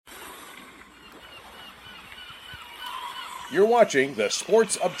You're watching The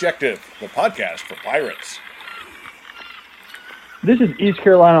Sports Objective, the podcast for Pirates. This is East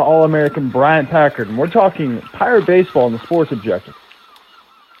Carolina All-American Bryant Packard, and we're talking Pirate baseball in The Sports Objective.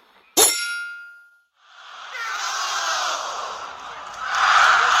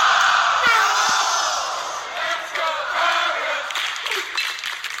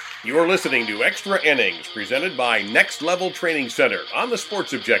 You are listening to Extra Innings, presented by Next Level Training Center on The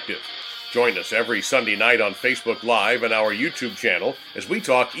Sports Objective. Join us every Sunday night on Facebook Live and our YouTube channel as we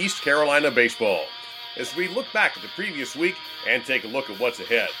talk East Carolina baseball, as we look back at the previous week and take a look at what's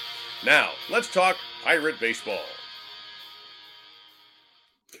ahead. Now, let's talk Pirate baseball.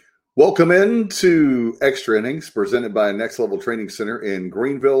 Welcome in to Extra Innings, presented by Next Level Training Center in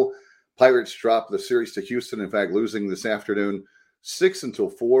Greenville. Pirates dropped the series to Houston, in fact, losing this afternoon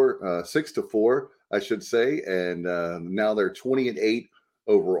 6-4, I should say, and now they're 20-8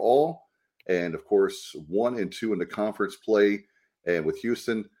 overall, and of course 1-2 in the conference play. And with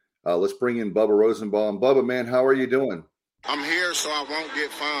Houston, let's bring in Bubba Rosenbaum. Bubba, man, how are you doing? I'm here so I won't get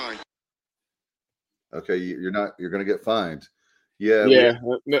fined. Okay, you're not. You're going to get fined. Yeah.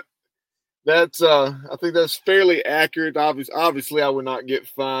 That's I think that's fairly accurate. Obviously, I would not get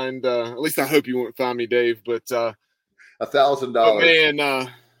fined. At least I hope you won't fine me, Dave. But $1,000. Man,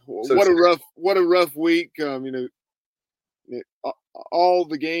 what a rough week. All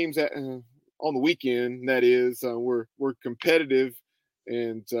the games on the weekend, that is, were competitive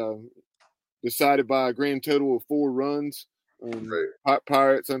and decided by a grand total of 4 runs. Right.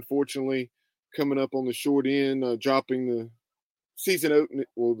 Pirates, unfortunately, coming up on the short end, dropping the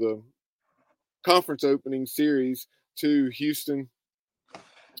the conference opening series to Houston,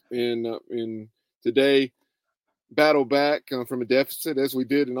 and today battle back from a deficit, as we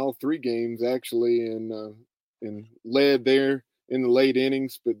did in all 3 games actually, and led there in the late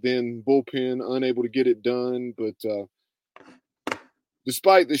innings, but then bullpen unable to get it done. But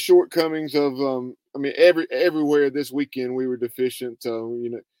despite the shortcomings of everywhere this weekend we were deficient.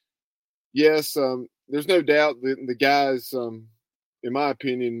 Yes, there's no doubt that the guys, in my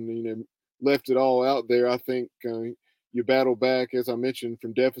opinion, left it all out there. I think you battle back, as I mentioned,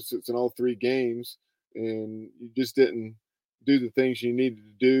 from deficits in all 3 games, and you just didn't do the things you needed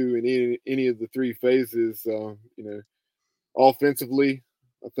to do in any of the 3 phases. Offensively,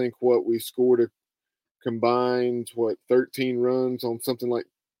 I think we scored a combined 13 runs on something like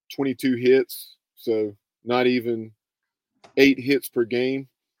 22 hits, so not even 8 hits per game,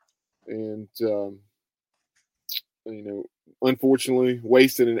 and unfortunately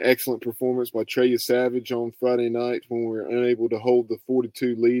wasted an excellent performance by Trey Savage on Friday night when we were unable to hold the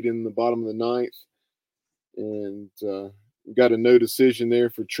 4-2 lead in the bottom of the 9th. And we got a no decision there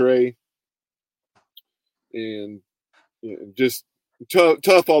for Trey, and just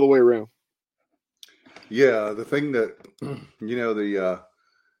tough all the way around. Yeah, the thing that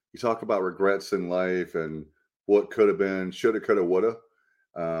you talk about regrets in life and what could have been, shoulda, coulda, woulda.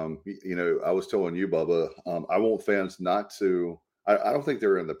 I was telling you, Bubba, I want fans not to. I don't think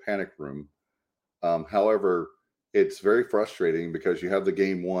they're in the panic room. However, it's very frustrating because you have the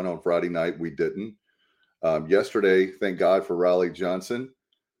game 1 on Friday night. We didn't. Yesterday, thank God for Riley Johnson.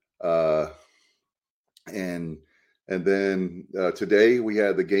 And then today we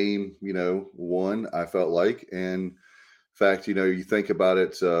had the game, 1, I felt like. And in fact, you think about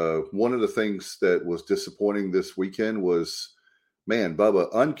it, one of the things that was disappointing this weekend was, man, Bubba,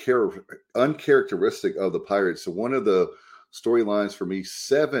 uncharacteristic of the Pirates. So one of the storylines for me,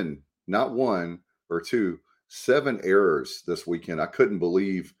 7, not 1 or 2, 7 errors this weekend. I couldn't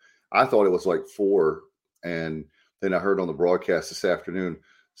believe. I thought it was like 4. And then I heard on the broadcast this afternoon,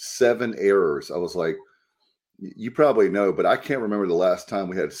 7 errors. I was like, you probably know, but I can't remember the last time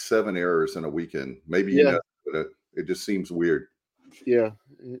we had 7 errors in a weekend. Maybe but it just seems weird. Yeah,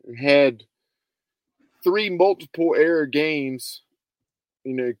 it had 3 multiple error games,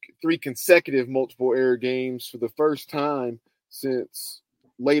 3 consecutive multiple error games for the first time since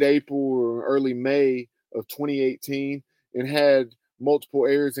late April or early May of 2018, and had multiple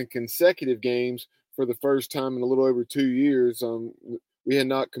errors in consecutive games for the first time in a little over 2 years. We had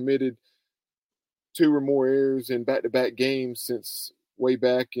not committed 2 or more errors in back-to-back games since way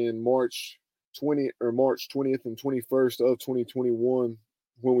back in March 20th and 21st of 2021,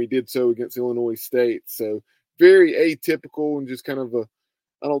 when we did so against Illinois State. So very atypical, and just kind of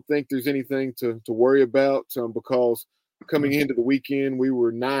I don't think there's anything to worry about, because coming into the weekend we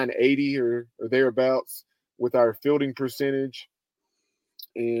were .980 or thereabouts with our fielding percentage.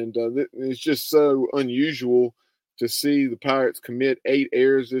 And it's just so unusual to see the Pirates commit 8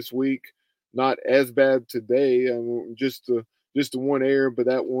 errors this week. Not as bad today, just the 1 error, but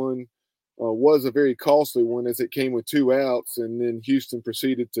that one was a very costly one, as it came with 2 outs, and then Houston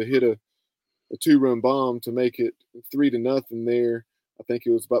proceeded to hit a 2-run bomb to make it 3-0 there. I think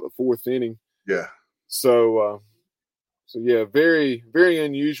it was about the 4th inning. Yeah. So yeah, very, very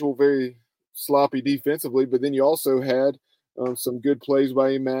unusual, very sloppy defensively. But then you also had some good plays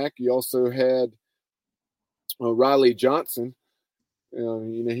by Emack. You also had Riley Johnson.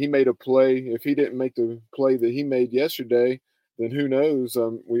 He made a play. If he didn't make the play that he made yesterday, then who knows?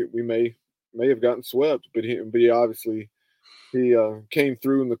 We may have gotten swept. But he obviously came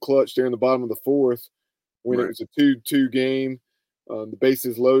through in the clutch there in the bottom of the 4th when Right. it was a 2-2 game. The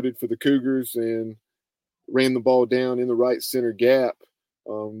bases loaded for the Cougars, and ran the ball down in the right center gap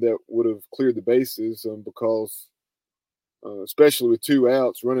that would have cleared the bases because, especially with 2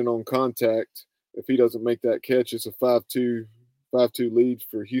 outs, running on contact, if he doesn't make that catch, it's a 5-2 lead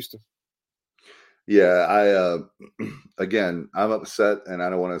for Houston. Yeah, again, I'm upset, and I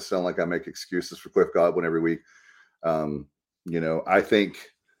don't want to sound like I make excuses for Cliff Godwin every week. I think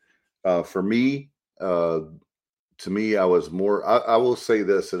for me, to me, I was more, I will say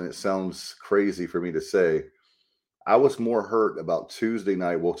this, and it sounds crazy for me to say, I was more hurt about Tuesday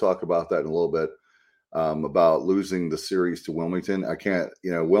night. We'll talk about that in a little bit, about losing the series to Wilmington.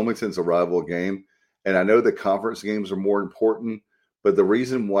 Wilmington's a rival game, and I know the conference games are more important, but the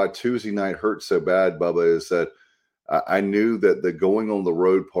reason why Tuesday night hurt so bad, Bubba, is that I knew that the going on the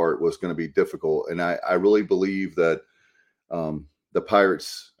road part was going to be difficult. And I really believe that the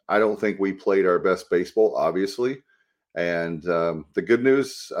Pirates, I don't think we played our best baseball, obviously. And the good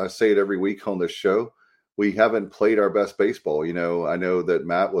news, I say it every week on this show, we haven't played our best baseball. I know that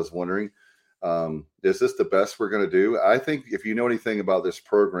Matt was wondering, is this the best we're going to do? I think if you know anything about this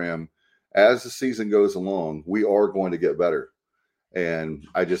program, as the season goes along, we are going to get better. And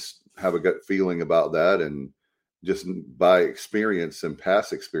I just have a gut feeling about that. And just by experience and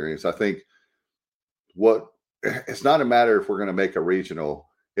past experience, I think it's not a matter if we're going to make a regional.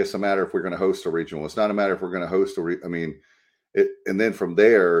 It's a matter if we're going to host a regional. It's not a matter if we're going to host and then from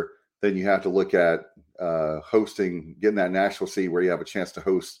there, then you have to look at hosting, getting that national seed where you have a chance to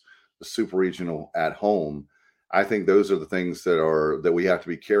host the super regional at home. I think those are the things that we have to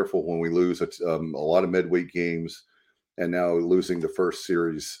be careful when we lose a lot of midweek games, and now losing the first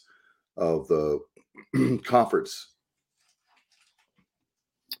series of the conference.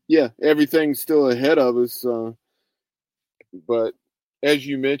 Yeah, everything's still ahead of us. But as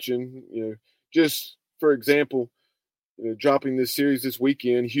you mentioned, just for example, dropping this series this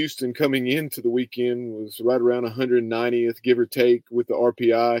weekend, Houston coming into the weekend was right around 190th, give or take, with the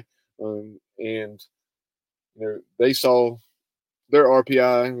RPI. And they saw their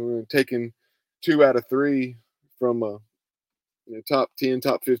RPI taking 2 out of 3 from a top 10,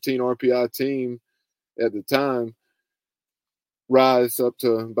 top 15 RPI team at the time, rise up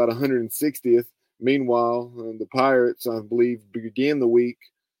to about 160th. Meanwhile, the Pirates, I believe, began the week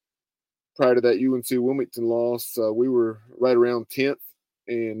prior to that UNC Wilmington loss. We were right around 10th,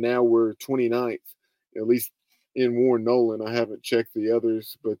 and now we're 29th, at least in Warren Nolan. I haven't checked the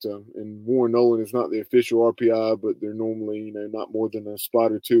others, but and Warren Nolan is not the official RPI, but they're normally not more than a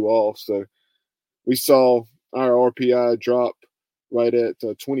spot or 2 off. So we saw our RPI drop right at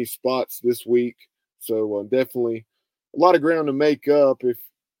 20 spots this week. So definitely a lot of ground to make up to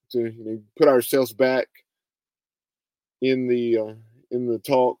put ourselves back in the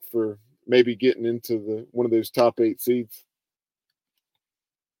talk for maybe getting into one of those top 8 seeds.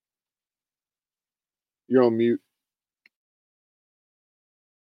 You're on mute.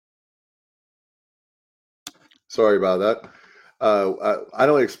 Sorry about that. I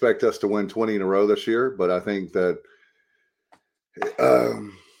don't expect us to win 20 in a row this year, but I think that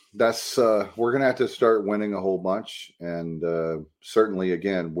we're going to have to start winning a whole bunch. And certainly,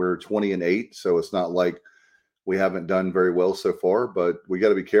 again, we're 20-8, so it's not like we haven't done very well so far, but we got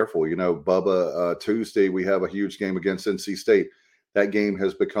to be careful. Bubba, Tuesday, we have a huge game against NC State. That game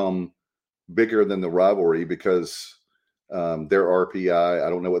has become bigger than the rivalry because their RPI, I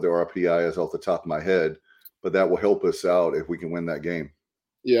don't know what their RPI is off the top of my head, but that will help us out if we can win that game.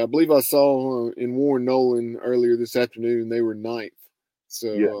 Yeah, I believe I saw in Warren Nolan earlier this afternoon, they were 9th.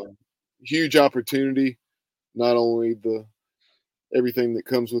 So huge opportunity, not only everything that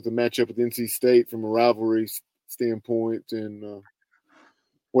comes with the matchup with NC State from a rivalry standpoint and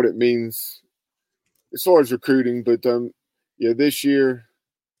what it means as far as recruiting, but this year,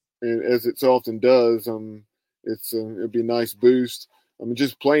 and as it so often does, it'll be a nice boost.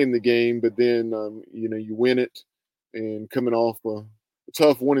 Just playing the game, but then you win it, and coming off a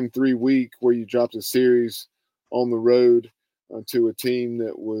tough 1-3 week where you dropped a series on the road to a team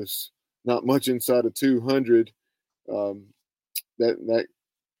that was not much inside of 200, that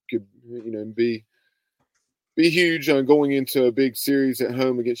could, be huge on going into a big series at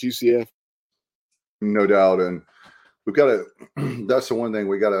home against UCF. No doubt. And we've got to, that's the one thing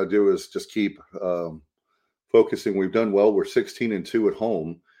we got to do is just keep focusing. We've done well. We're 16-2 at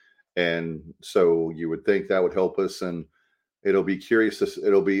home. And so you would think that would help us. And it'll be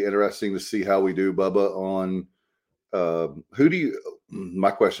interesting to see how we do, Bubba, on who do you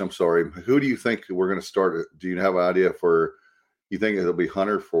think we're going to start? Do you have an idea you think it'll be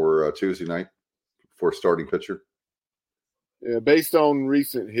Hunter for Tuesday night for starting pitcher? Yeah, based on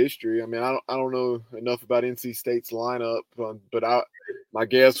recent history, I mean, I don't know enough about NC State's lineup, but my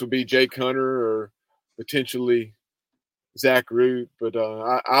guess would be Jake Hunter or potentially Zach Root. But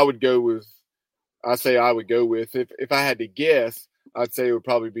I would go with if I had to guess, I'd say it would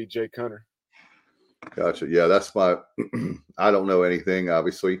probably be Jake Hunter. Gotcha. Yeah, that's my. I don't know anything,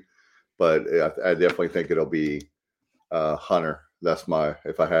 obviously, but I definitely think it'll be Hunter. That's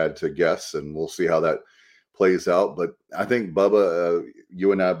if I had to guess, and we'll see how that plays out. But I think, Bubba,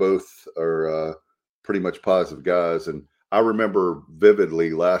 you and I both are pretty much positive guys. And I remember vividly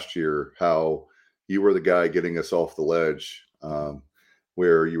last year how you were the guy getting us off the ledge,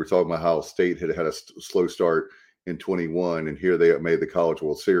 where you were talking about how State had a slow start in 21, and here they made the College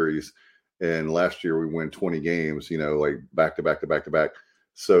World Series. And last year we win 20 games, like back to back to back to back.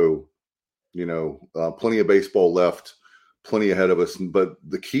 So, plenty of baseball left, plenty ahead of us. But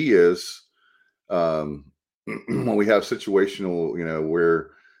the key is when we have situational,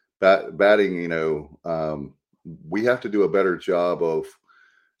 where batting, we have to do a better job of.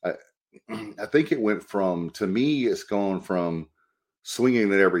 I think it went from, to me, it's gone from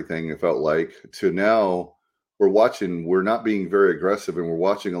swinging at everything, it felt like, to now we're not being very aggressive and we're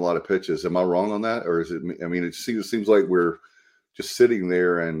watching a lot of pitches. Am I wrong on that? Or is it, it seems like we're just sitting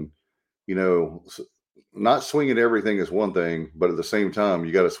there and, not swinging at everything is one thing, but at the same time,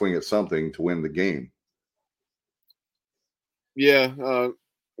 you got to swing at something to win the game. Yeah.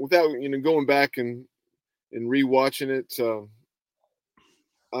 Without, going back and rewatching it,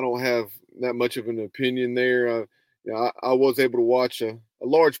 I don't have that much of an opinion there. I was able to watch a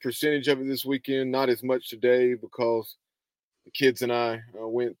large percentage of it this weekend, not as much today because the kids and I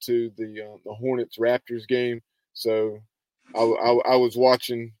went to the Hornets Raptors game. So I was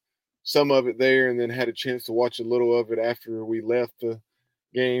watching some of it there and then had a chance to watch a little of it after we left the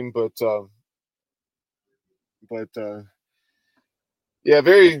game. But yeah,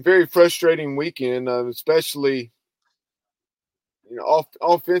 very, very frustrating weekend, especially,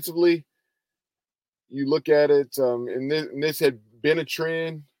 offensively. You look at it, and this had been a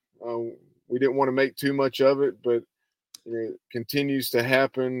trend. We didn't want to make too much of it, but it continues to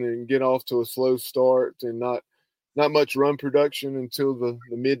happen and get off to a slow start and not much run production until the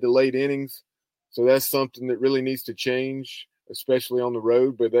mid to late innings. So that's something that really needs to change, especially on the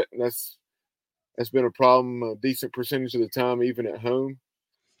road. But that's been a problem a decent percentage of the time, even at home,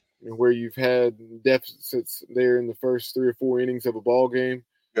 where you've had deficits there in the first 3 or 4 innings of a ball game.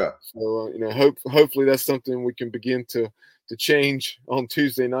 Yeah. So hopefully that's something we can begin to change on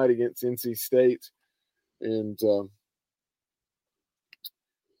Tuesday night against NC State. And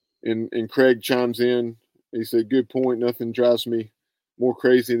Craig chimes in. He said, "Good point. Nothing drives me more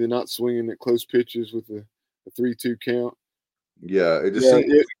crazy than not swinging at close pitches with a 3-2 count." Yeah,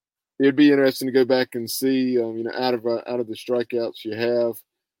 it'd be interesting to go back and see. Out of the strikeouts you have,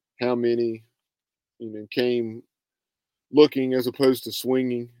 how many came looking as opposed to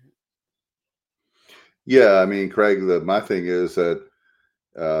swinging. Yeah, Craig, my thing is that,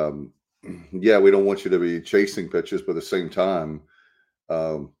 we don't want you to be chasing pitches, but at the same time,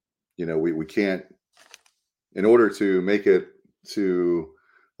 we can't, in order to make it to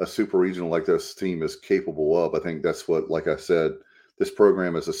a super regional like this team is capable of. I think that's what, like I said, this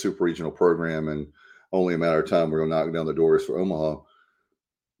program is a super regional program, and only a matter of time we're going to knock down the doors for Omaha.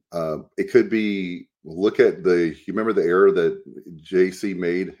 It could be, look at you remember the error that JC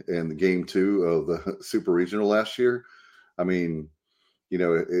made in the game 2 of the Super Regional last year?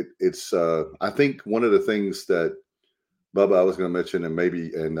 It's I think one of the things that, Bubba, I was going to mention, and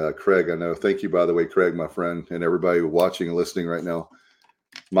Craig, I know, thank you, by the way, Craig, my friend, and everybody watching and listening right now.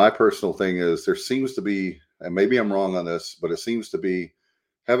 My personal thing is there seems to be, and maybe I'm wrong on this, but it seems to be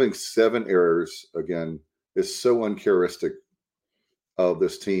having 7 errors, again, is so uncharacteristic of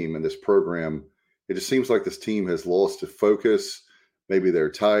this team and this program. It just seems like this team has lost its focus. Maybe they're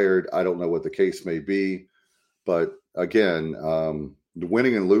tired. I don't know what the case may be. But again, the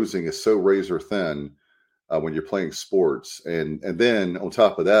winning and losing is so razor thin when you're playing sports. And then on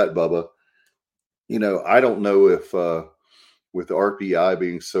top of that, Bubba, I don't know if with the RPI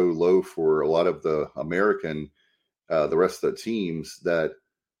being so low for a lot of the American, the rest of the teams, that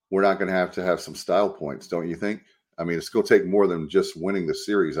we're not going to have some style points, don't you think? I mean, it's going to take more than just winning the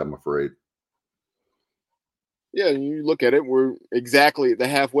series, I'm afraid. Yeah, you look at it, we're exactly at the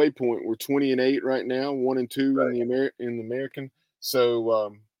halfway point. We're 20-8 right now, 1-2 Right. in the American.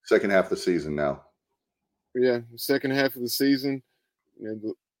 So second half of the season now. Yeah, second half of the season,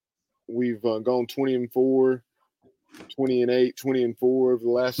 we've gone 20-4, 20-8, 20-4 over the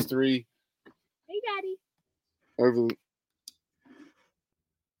last three. Hey, Daddy.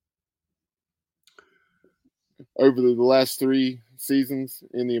 Over the last three seasons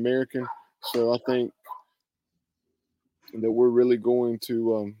in the American. So I think that we're really going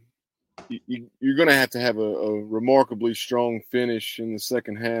to you're going to have a remarkably strong finish in the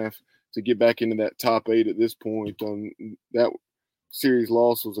second half to get back into that top 8 at this point. That series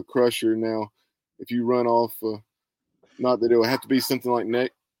loss was a crusher. Now, if you run off, not that it will have to be something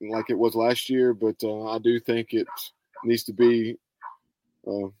like it was last year, but I do think it needs to be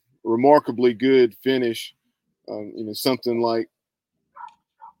a remarkably good finish. Something like,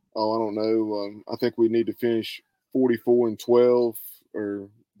 I don't know. I think we need to finish 44-12 or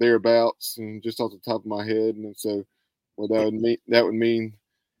thereabouts, and just off the top of my head. And so, that would mean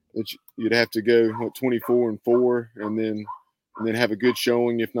that you'd have to go 24-4, and then have a good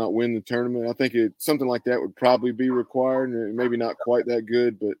showing, if not win the tournament. I think something like that would probably be required, and maybe not quite that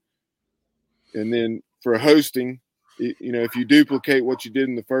good, but and then for hosting, if you duplicate what you did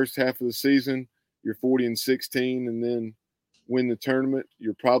in the first half of the season, you're 40-16, and then win the tournament,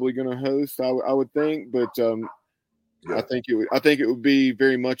 you're probably going to host. I would think, but Yeah. I think it would be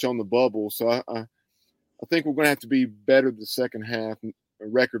very much on the bubble. So I think we're going to have to be better the second half,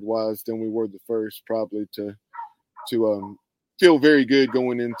 record wise, than we were the first, probably to feel very good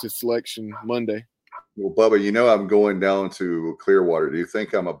going into selection Monday. Well, Bubba, I'm going down to Clearwater. Do you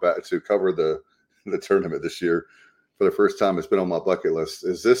think I'm about to cover the tournament this year for the first time? It's been on my bucket list.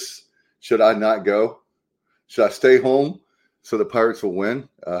 Should I not go? Should I stay home so the Pirates will win?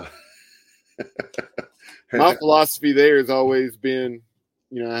 My philosophy there has always been,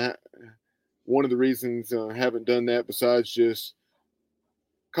 one of the reasons I haven't done that, besides just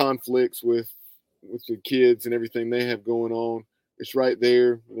conflicts with the kids and everything they have going on, it's right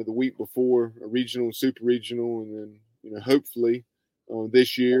there. The week before a regional, super regional, and then hopefully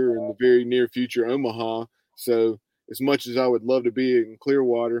this year in the very near future, Omaha. So as much as I would love to be in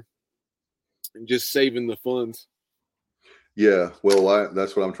Clearwater, and just saving the funds. Yeah, well,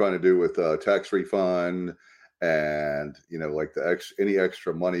 that's what I'm trying to do with tax refund, and like any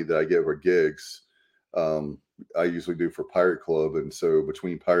extra money that I get for gigs, I usually do for Pirate Club, and so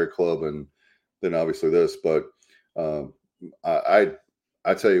between Pirate Club and then obviously this, but I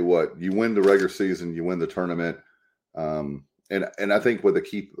tell you what, you win the regular season, you win the tournament, and I think with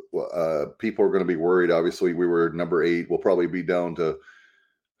the people are going to be worried. Obviously, we were number 8. We'll probably be down to.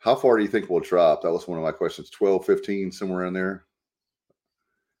 How far do you think we'll drop? That was one of my questions. 12, 15, somewhere in there.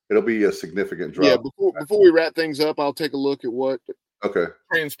 It'll be a significant drop. Yeah, before we wrap things up, I'll take a look at what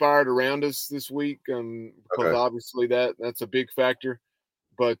transpired around us this week, because obviously that's a big factor.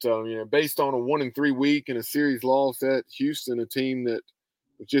 But based on a 1-3 week and a series loss at Houston, a team that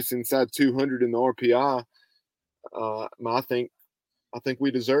was just inside 200 in the RPI, I think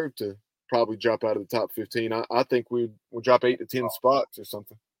we deserve to probably drop out of the top 15. I think we'll drop 8 to 10 spots or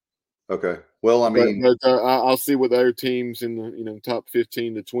something. Okay. Well, I mean, but I'll see what the other teams in the top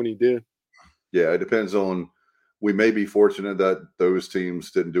 15 to 20 did. Yeah, it depends on. We may be fortunate that those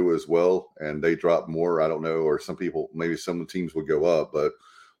teams didn't do as well and they dropped more. I don't know, or maybe some of the teams would go up, but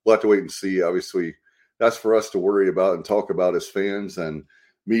we'll have to wait and see. Obviously, that's for us to worry about and talk about as fans and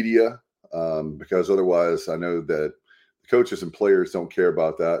media, because otherwise, I know that the coaches and players don't care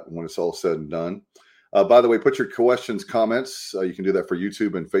about that when it's all said and done. By the way, put your questions, comments. You can do that for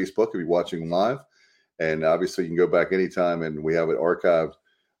YouTube and Facebook if you're watching live. And obviously, you can go back anytime, and we have it archived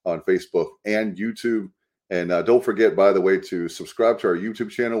on Facebook and YouTube. And don't forget, by the way, to subscribe to our YouTube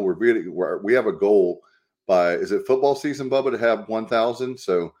channel. We have a goal by, is it football season, Bubba, to have 1,000?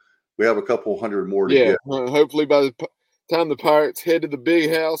 So we have a couple hundred more to get. Hopefully by the time the Pirates head to the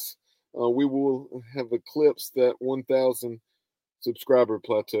big house, we will have eclipsed that 1,000 subscriber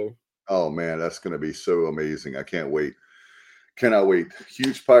plateau. Oh, man, that's going to be so amazing. I can't wait. Cannot wait.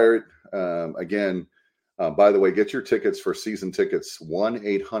 Huge Pirate. Again, by the way, get your tickets for season tickets,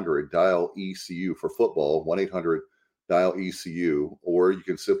 1-800-DIAL-ECU for football, 1-800-DIAL-ECU, or you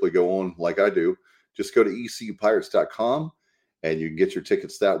can simply go on like I do. Just go to ECUPirates.com and you can get your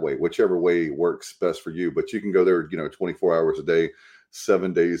tickets that way, whichever way works best for you. But you can go there, 24 hours a day,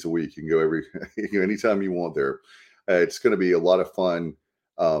 7 days a week. You can go anytime you want there. It's going to be a lot of fun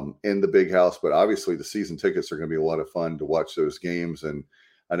in the big house, but obviously the season tickets are going to be a lot of fun to watch those games. And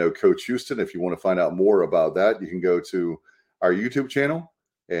I know Coach Houston. If you want to find out more about that, you can go to our YouTube channel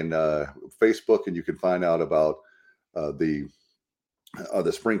and Facebook, and you can find out about the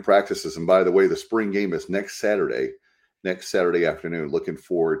spring practices. And by the way, the spring game is next Saturday afternoon. Looking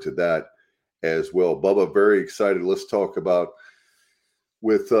forward to that as well. Bubba, very excited. Let's talk about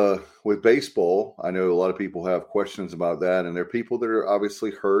with baseball. I know a lot of people have questions about that, and there are people that are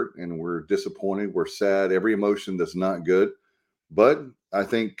obviously hurt, and we're disappointed. We're sad. Every emotion that's not good. But I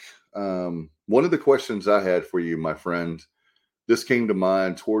think one of the questions I had for you, my friend, this came to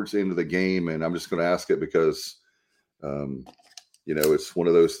mind towards the end of the game, and I'm just going to ask it because, it's one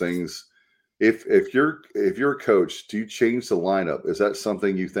of those things. If you're a coach, do you change the lineup? Is that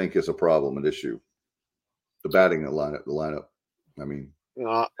something you think is a problem, an issue? The batting lineup. I mean,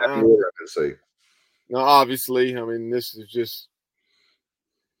 I could say. No, obviously, I mean, this is just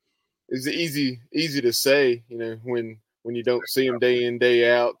it's easy to say, when you don't see them day in,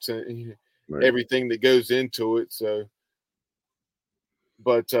 day out, and Right. everything that goes into it. So,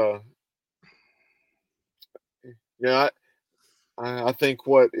 but I think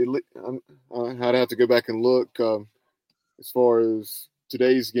I'd have to go back and look as far as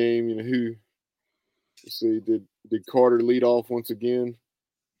today's game. Let's see, did Carter lead off once again?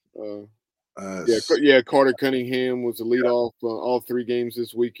 Carter Cunningham was the leadoff all 3 games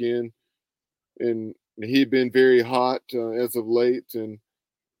this weekend, and he'd been very hot as of late.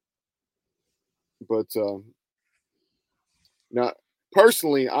 But now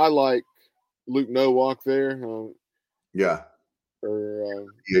personally, I like Luke Nowak there. DH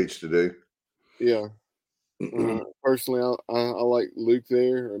today. Yeah. Personally, I like Luke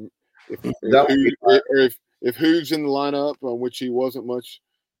there. If Hooves in the lineup, which he wasn't much,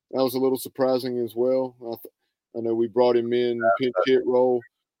 that was a little surprising as well. I know we brought him in pinch hit role.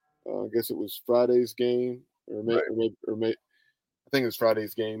 I guess it was Friday's game, or maybe I think it was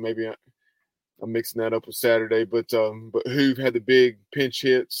Friday's game. Maybe I'm mixing that up with Saturday. But Hoove had the big pinch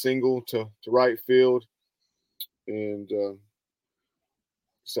hit single to right field, and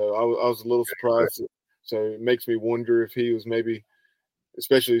so I was a little surprised. So it makes me wonder if he was maybe,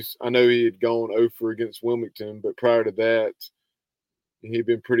 especially I know he had gone 0 against Wilmington, but prior to that, he'd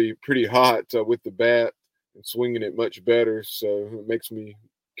been pretty hot with the bat and swinging it much better. So it makes me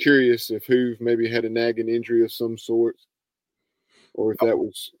curious if Hoove maybe had a nagging injury of some sort, or if that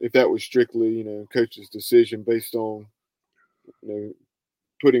was strictly coach's decision based on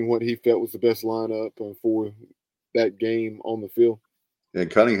putting what he felt was the best lineup for that game on the field. And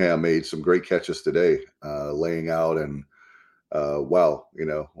Cunningham made some great catches today, laying out, and wow,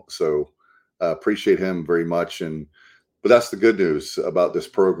 so appreciate him very much. But that's the good news about this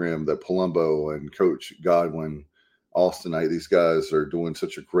program, that Palumbo and Coach Godwin, Austinite, these guys are doing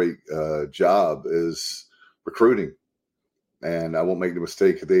such a great job is recruiting. And I won't make the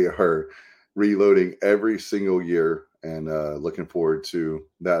mistake, they are reloading every single year, and looking forward to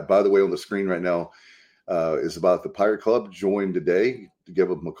that. By the way, on the screen right now is about the Pirate Club. Join today. To give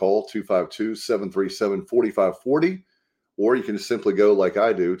them a call, 252-737-4540, or you can simply go like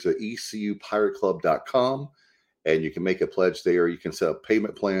I do to ecupirateclub.com, and you can make a pledge there. You can set up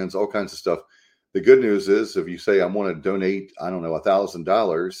payment plans, all kinds of stuff. The good news is if you say I want to donate, I don't know,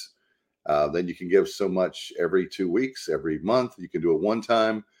 $1,000, then you can give so much every 2 weeks, every month. You can do it one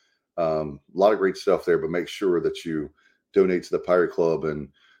time. A lot of great stuff there, but make sure that you donate to the Pirate Club. And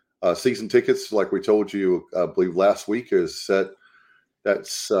season tickets, like we told you, I believe last week, is set.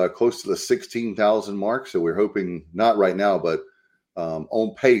 That's close to the 16,000 mark. So we're hoping, not right now, but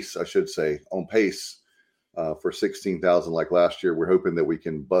on pace, I should say, for 16,000 like last year. We're hoping that we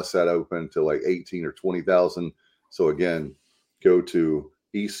can bust that open to like 18 or 20,000. So again, go to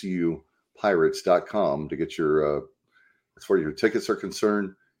ecupirates.com to get your, as far as your tickets are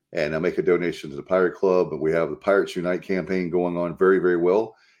concerned, and make a donation to the Pirate Club. And we have the Pirates Unite campaign going on very, very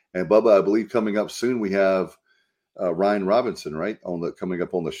well. And Bubba, I believe coming up soon, we have Ryan Robinson, right, coming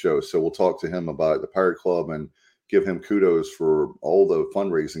up on the show. So we'll talk to him about the Pirate Club and give him kudos for all the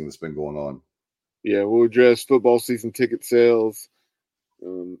fundraising that's been going on. Yeah, we'll address football season ticket sales,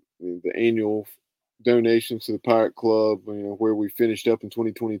 the annual donations to the Pirate Club, where we finished up in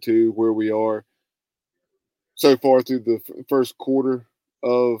 2022, where we are so far through the first quarter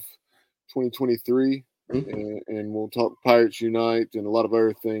of 2023. And we'll talk Pirates Unite and a lot of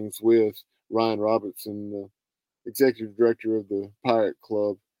other things with Ryan Robertson, the executive director of the Pirate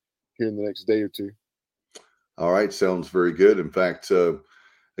Club, here in the next day or two. All right. Sounds very good. In fact,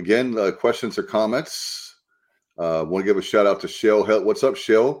 again, questions or comments. Want to give a shout out to Shell. What's up,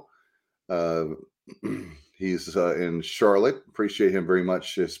 Shell? He's in Charlotte. Appreciate him very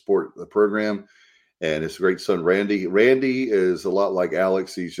much. Support the program. and his great son, Randy. Randy is a lot like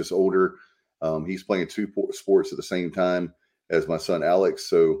Alex. He's just older. He's playing two sports at the same time as my son, Alex.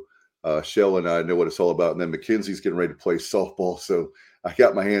 So Shell and I know what it's all about. And then Mackenzie's getting ready to play softball. So I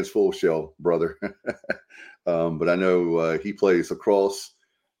got my hands full, Shell, brother. But I know he plays lacrosse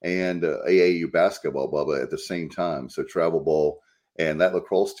and AAU basketball, Bubba, at the same time. So travel ball and that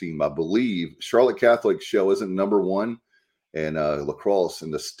lacrosse team, I believe, Charlotte Catholic, Shell, isn't number one in lacrosse in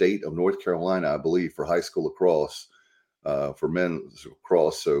the state of North Carolina, I believe, for high school lacrosse, for men's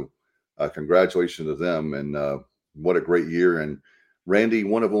lacrosse. So congratulations to them. And what a great year. And Randy,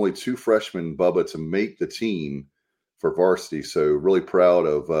 one of only two freshmen, Bubba, to make the team for varsity. So really proud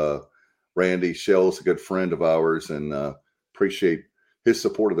of Randy. Shell's a good friend of ours, and appreciate his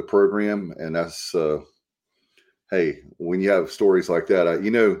support of the program. And that's, hey, when you have stories like that,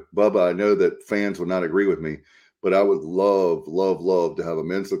 Bubba, I know that fans would not agree with me, but I would love, love, love to have a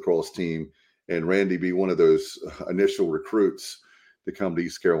men's lacrosse team and Randy be one of those initial recruits to come to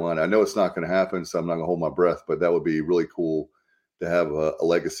East Carolina. I know it's not going to happen, so I'm not going to hold my breath, but that would be really cool to have a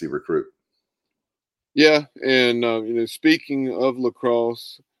legacy recruit. Yeah, and speaking of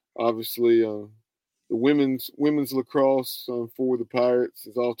lacrosse, obviously the women's lacrosse for the Pirates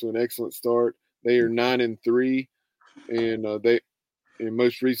is off to an excellent start. They are 9-3, and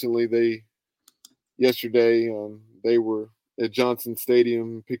most recently yesterday they were at Johnson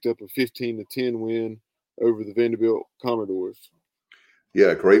Stadium, picked up a 15-10 win over the Vanderbilt Commodores.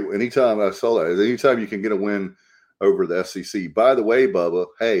 Yeah, great. Anytime I saw that, anytime you can get a win over the SEC. By the way, Bubba,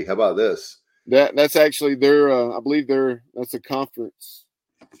 hey, how about this? That's actually their. I believe that's a conference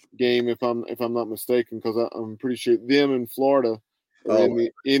game, if I'm not mistaken, because I'm pretty sure them and Florida are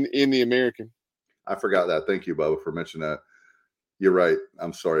in the American. I forgot that. Thank you, Bubba, for mentioning that. You're right.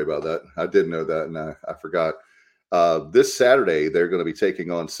 I'm sorry about that. I did know that, and I forgot. This Saturday, they're going to be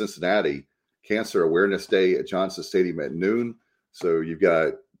taking on Cincinnati, Cancer Awareness Day at Johnson Stadium at noon. So you've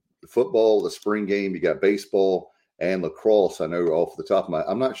got football, the spring game, you got baseball and lacrosse. I know off the top of my,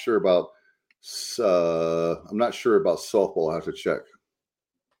 I'm not sure about softball. I have to check.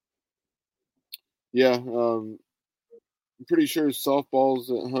 Yeah, I'm pretty sure softball's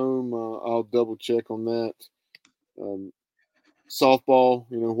at home. I'll double check on that. Softball,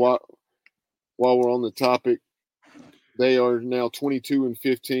 while we're on the topic, they are now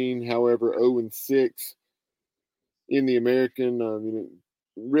 22-15. However, 0-6 in the American.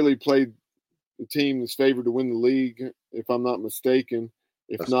 Really played the team that's favored to win the league, if I'm not mistaken.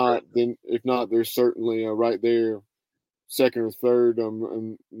 If not, they're certainly right there, second or third.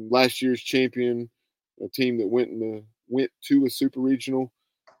 Last year's champion, a team that went to a super regional,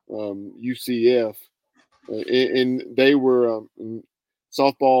 UCF, and they were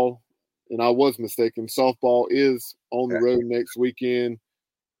softball. And I was mistaken. Softball is on the road next weekend.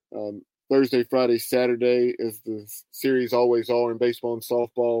 Thursday, Friday, Saturday, as the series always are in baseball and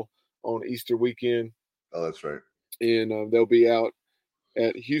softball on Easter weekend. Oh, that's right. And they'll be out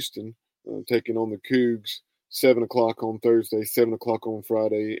at Houston taking on the Cougs, 7 o'clock on Thursday, 7 o'clock on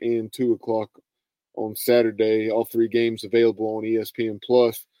Friday, and 2 o'clock on Saturday. All three games available on ESPN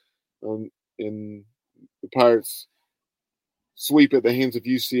Plus. And the Pirates' sweep at the hands of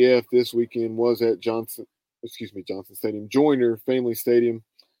UCF this weekend was at Johnson Stadium, Joyner Family Stadium.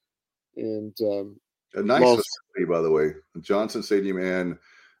 And a nice facility, by the way, Johnson Stadium and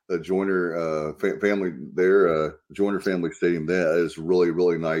the Joyner family there, Joyner Family Stadium. That is really,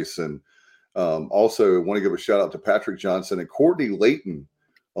 really nice. And also want to give a shout out to Patrick Johnson and Courtney Layton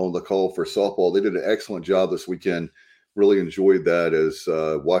on the call for softball. They did an excellent job this weekend. Really enjoyed that as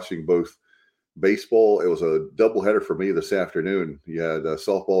watching both baseball. It was a doubleheader for me this afternoon. You had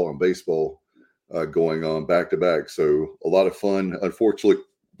softball and baseball going on back to back. So a lot of fun. Unfortunately,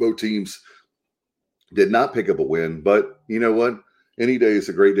 both teams did not pick up a win, but you know what? Any day is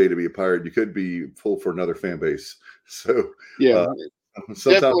a great day to be a Pirate. You could be full for another fan base. So yeah,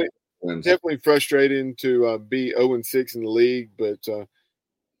 sometimes definitely frustrating to be 0-6 in the league, but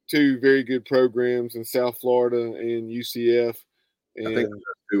two very good programs in South Florida and UCF. And I think there's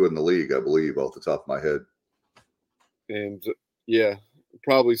two in the league, I believe, off the top of my head. And yeah,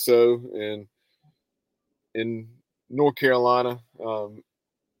 probably so. And in North Carolina,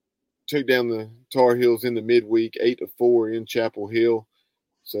 took down the Tar Heels in the midweek, 8-4 in Chapel Hill.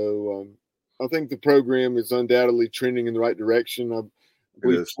 So I think the program is undoubtedly trending in the right direction. I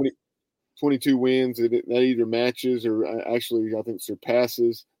believe 22 wins. That either matches or actually I think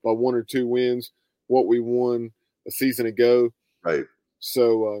surpasses by 1 or 2 wins what we won a season ago. Right.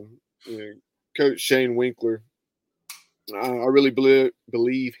 So Coach Shane Winkler, I really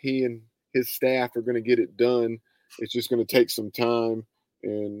believe he and his staff are going to get it done. It's just going to take some time,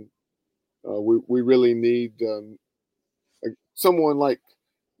 and We really need someone like,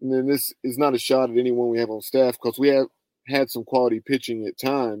 and then this is not a shot at anyone we have on staff because we have had some quality pitching at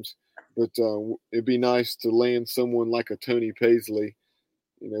times, but it'd be nice to land someone like a Tony Paisley,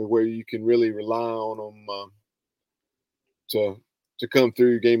 where you can really rely on them to come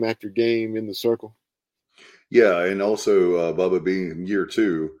through game after game in the circle. Yeah, and also Bubba being in year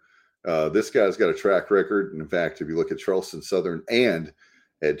 2, this guy's got a track record. And in fact, if you look at Charleston Southern and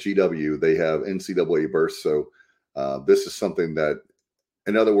at GW, they have NCAA berths. So this is something that,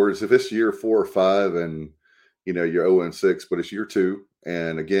 in other words, if it's year 4 or 5 and you're 0-6, but it's year 2,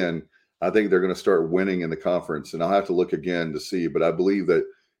 and again, I think they're going to start winning in the conference. And I'll have to look again to see, but I believe that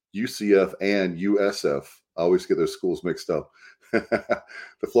UCF and USF, I always get those schools mixed up, the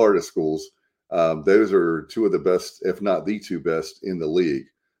Florida schools. Those are 2 of the best, if not the 2 best in the league.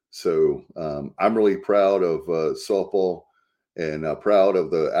 So I'm really proud of softball and proud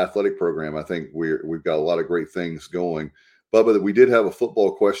of the athletic program. I think we've got a lot of great things going. Bubba, we did have a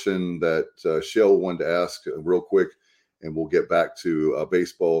football question that Shell wanted to ask real quick, and we'll get back to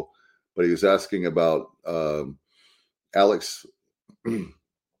baseball. But he was asking about Alex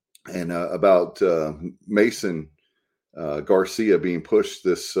and about Mason Garcia being pushed.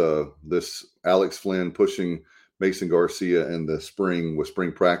 This Alex Flynn pushing Mason Garcia in the spring with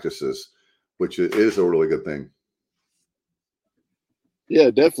spring practices, which is a really good thing. Yeah,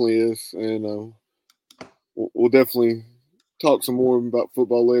 it definitely is, and we'll definitely talk some more about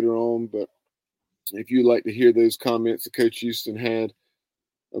football later on. But if you'd like to hear those comments that Coach Houston had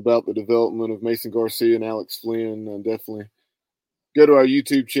about the development of Mason Garcia and Alex Flynn, definitely go to our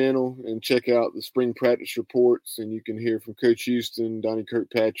YouTube channel and check out the spring practice reports, and you can hear from Coach Houston, Donnie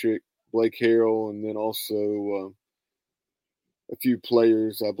Kirkpatrick, Blake Harrell, and then also a few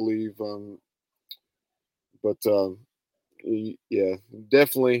players, I believe. Yeah,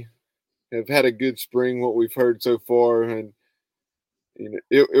 definitely have had a good spring, what we've heard so far. And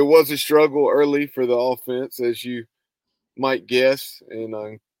it was a struggle early for the offense, as you might guess.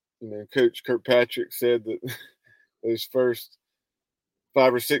 And, Coach Kirkpatrick said that those first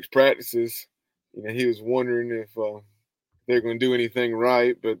 5 or 6 practices, he was wondering if they're going to do anything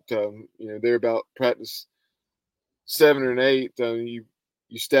right. But, they're about practice 7 or 8. You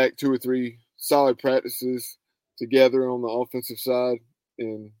stack 2 or 3 solid practices together on the offensive side,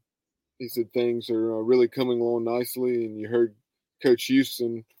 and he said things are really coming along nicely. And you heard Coach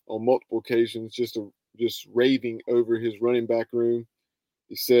Houston on multiple occasions just raving over his running back room.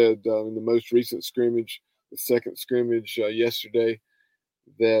 He said in the most recent scrimmage, the second scrimmage yesterday,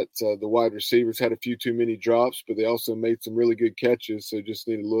 that the wide receivers had a few too many drops, but they also made some really good catches. So just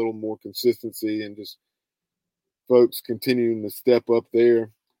need a little more consistency and just folks continuing to step up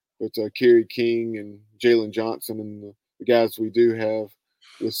there. But Kerry King and Jalen Johnson and the guys we do have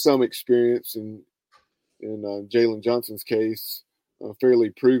with some experience, in Jalen Johnson's case,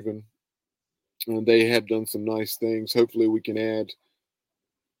 fairly proven. And they have done some nice things. Hopefully we can add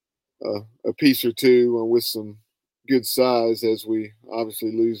a piece or 2 with some good size, as we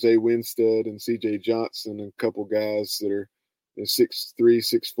obviously lose A. Winstead and C.J. Johnson and a couple guys that are 6'3",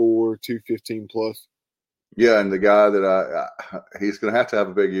 6'4", 215 plus. Yeah, and the guy that he's going to have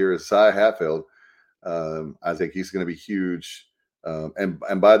a big year is Cy Hatfield. I think he's going to be huge. And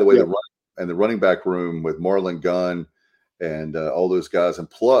by the way, the running back room with Marlon Gunn and all those guys, and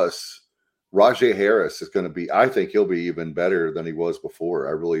plus Rajay Harris is going to be. I think he'll be even better than he was before.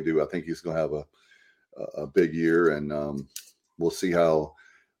 I really do. I think he's going to have a big year, and we'll see how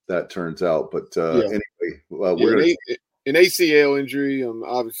that turns out. But anyway, we're going to. An ACL injury,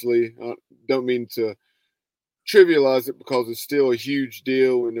 obviously, I don't mean to trivialize it because it's still a huge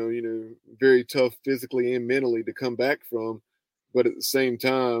deal, very tough physically and mentally to come back from. But at the same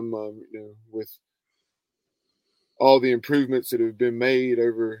time, with all the improvements that have been made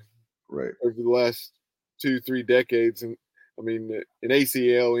over the last 2-3 decades, and I mean, an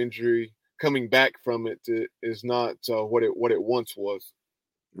ACL injury coming back from it is not what it once was.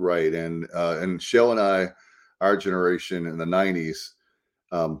 Right, and Shell and I, our generation in the 90s.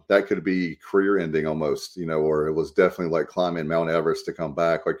 That could be career ending almost, or it was definitely like climbing Mount Everest to come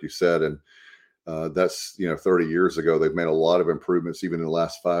back, like you said. And that's, 30 years ago. They've made a lot of improvements, even in the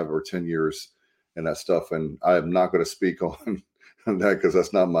last 5 or 10 years and that stuff. And I am not going to speak on that because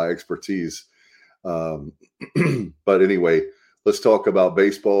that's not my expertise. But anyway, let's talk about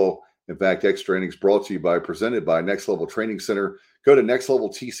baseball. In fact, Extra Innings presented by Next Level Training Center. Go to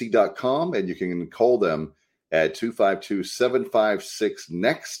nextleveltc.com and you can call them at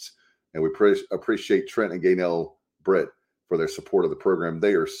 252-756-NEXT. And we appreciate Trent and Gaynell Britt for their support of the program.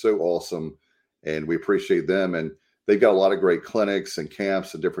 They are so awesome, and we appreciate them. And they've got a lot of great clinics and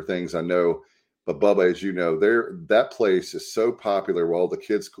camps and different things, I know. But Bubba, as you know, that place is so popular where all the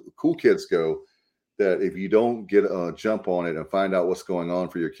kids, cool kids go, that if you don't get a jump on it and find out what's going on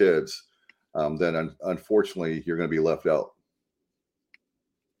for your kids, then unfortunately you're going to be left out.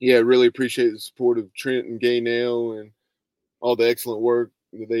 Yeah, really appreciate the support of Trent and Gaynell and all the excellent work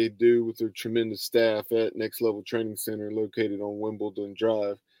that they do with their tremendous staff at Next Level Training Center located on Wimbledon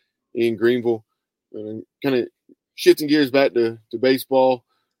Drive in Greenville. And kind of shifting gears back to baseball,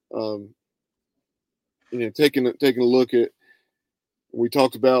 taking a look at, we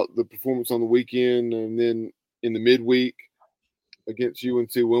talked about the performance on the weekend and then in the midweek against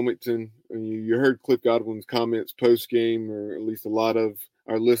UNC Wilmington. And you heard Cliff Godwin's comments post-game, or at least a lot of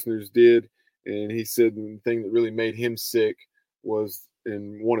our listeners did. And he said the thing that really made him sick was,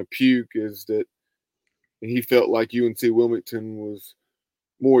 and want to puke, is that he felt like UNC Wilmington was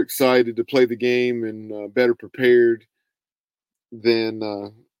more excited to play the game and better prepared than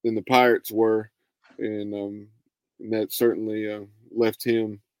the Pirates were. And that certainly left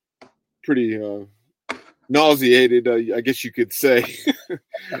him pretty nauseated, I guess you could say,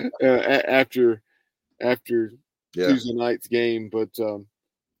 after Tuesday night's game. But the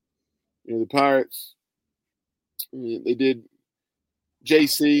Pirates, they did.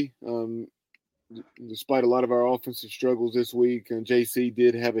 JC, despite a lot of our offensive struggles this week, and JC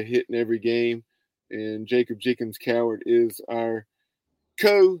did have a hit in every game. And Jacob Jenkins Coward is our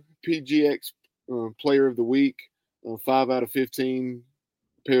co-PGX player of the week. 5 out of 15,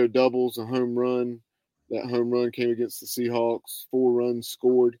 pair of doubles, a home run. That home run came against the Seahawks. 4 runs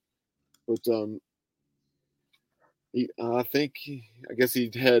scored. But I guess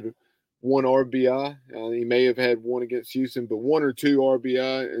he had 1 RBI. He may have had 1 against Houston, but 1 or 2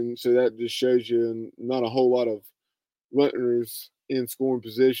 RBI. And so that just shows you not a whole lot of runners in scoring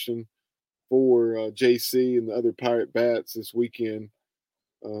position for JC and the other Pirate bats this weekend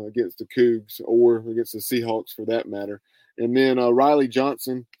against the Cougs, or against the Seahawks for that matter. And then Riley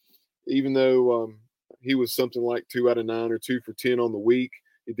Johnson, even though he was something like 2 out of 9 or 2 for 10 on the week,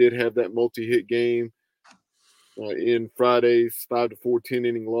 he did have that multi-hit game in Friday's 5-4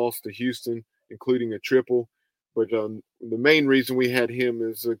 10-inning loss to Houston, including a triple. But the main reason we had him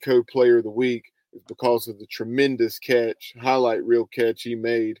as a co-player of the week is because of the tremendous catch, highlight reel catch he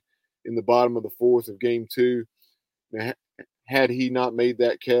made in the bottom of the 4th of Game 2. Now, had he not made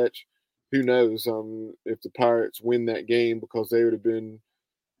that catch, who knows if the Pirates win that game, because they would have been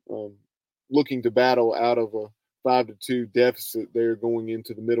looking to battle out of a 5-2 deficit there going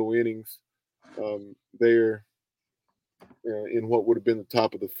into the middle innings there in what would have been the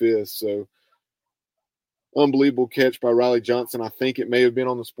top of the 5th. So unbelievable catch by Riley Johnson. I think it may have been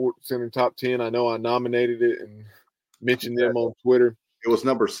on the Sports Center top 10. I know I nominated it and mentioned them on Twitter. It was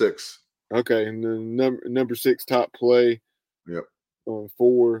number 6. Okay, and the number 6 top play. Yep.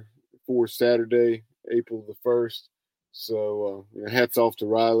 For Saturday, April the 1st. So hats off to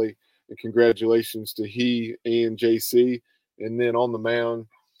Riley, and congratulations to he and JC. And then on the mound,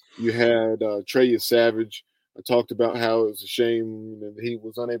 you had Trey Savage. I talked about how it was a shame that he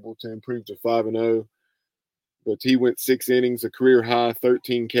was unable to improve to 5-0, but he went 6 innings, a career high,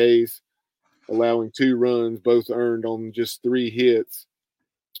 13 Ks, allowing 2 runs, both earned on just 3 hits,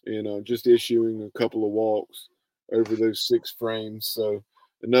 and just issuing a couple of walks over those 6 frames. So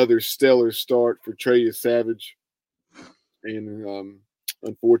another stellar start for Trey Savage, and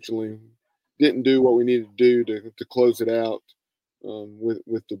unfortunately didn't do what we needed to do to close it out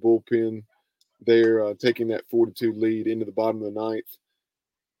with the bullpen there, taking that 4-2 lead into the bottom of the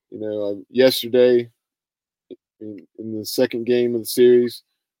 9th. Yesterday in the second game of the series,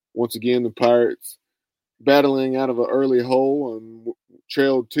 once again the Pirates battling out of an early hole and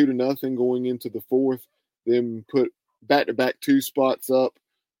trailed 2-0 going into the 4th. Then put back-to-back 2 spots up.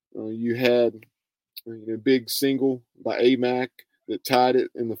 You had a big single by AMAC that tied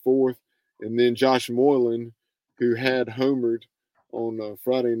it in the 4th, and then Josh Moylan, who had homered on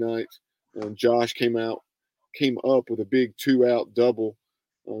Friday night. Josh came up with a big 2-out double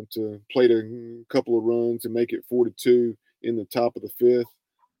to plate a couple of runs and make it 4-2 in the top of the 5th,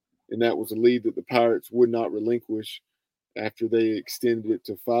 and that was a lead that the Pirates would not relinquish after they extended it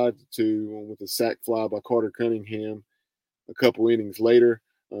to 5-2 with a sac fly by Carter Cunningham a couple innings later.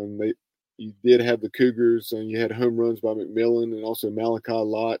 You did have the Cougars, and you had home runs by McMillan and also Malachi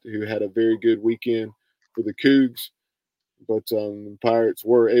Lott, who had a very good weekend for the Cougs. But the Pirates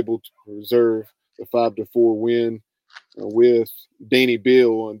were able to preserve the 5-4 win with Danny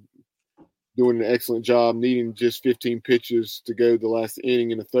Bill doing an excellent job, needing just 15 pitches to go the last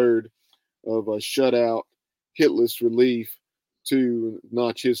inning in the 3rd of a shutout, hitless relief to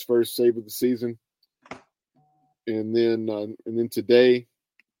notch his first save of the season. and then today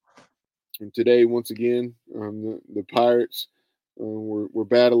once again, the Pirates were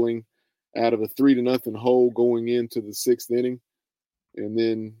battling out of a 3-0 hole going into the 6th inning, and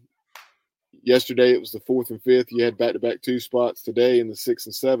then yesterday it was the 4th and 5th. You had back-to-back 2 spots. Today in the 6th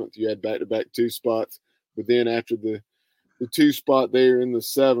and 7th, you had back-to-back 2 spots. But then after the 2 spot there in the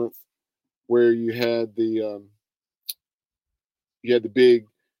 7th, where you had the big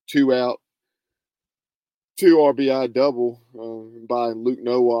 2-out, 2 RBI double by Luke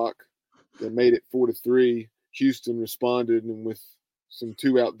Nowak that made it 4-3. Houston responded, and with some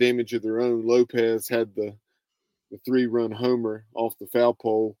 2-out damage of their own, Lopez had the 3-run homer off the foul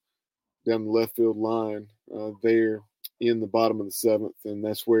pole down the left field line there in the bottom of the 7th, and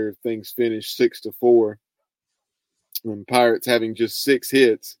that's where things finished 6-4. And Pirates having just 6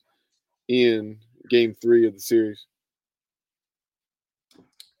 hits in Game 3 of the series.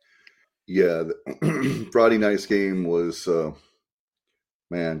 Yeah, Friday night's game was,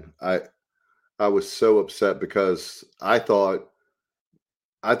 man, I was so upset because I thought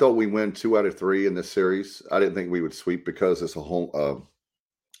we win 2 out of 3 in this series. I didn't think we would sweep because it's a home.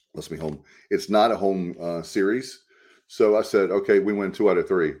 Let's be home. It's not a home series, so I said, okay, we win 2 out of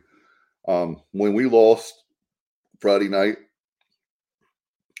 3. When we lost Friday night,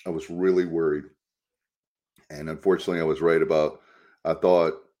 I was really worried, and unfortunately, I was right about. I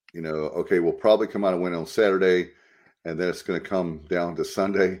thought, okay, we'll probably come out and win on Saturday, and then it's going to come down to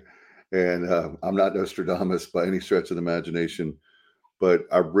Sunday. And I'm not Nostradamus by any stretch of the imagination, but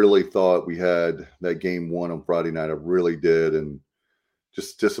I really thought we had that game won on Friday night. I really did, and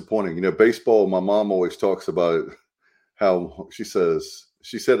just disappointing. Baseball, my mom always talks about it, how she said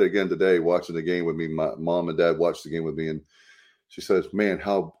it again today watching the game with me. My mom and dad watched the game with me, and she says, man,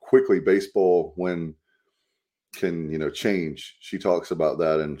 how quickly baseball can change. She talks about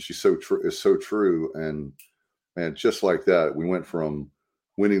that, and she's is so true. And man, just like that, we went from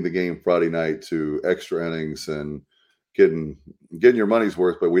winning the game Friday night to extra innings and getting your money's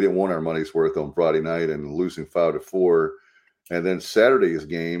worth, but we didn't want our money's worth on Friday night and losing 5-4. And then Saturday's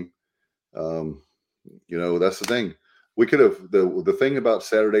game, that's the thing. We could have the thing about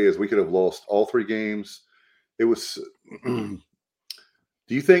Saturday is we could have lost all 3 games. It was.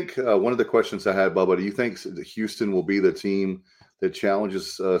 Do you think one of the questions I had, Bubba? Do you think that Houston will be the team that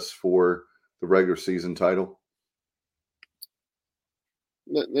challenges us for the regular season title?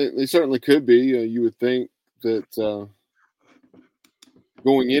 They certainly could be. You would think that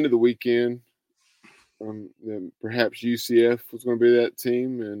going into the weekend, perhaps UCF was going to be that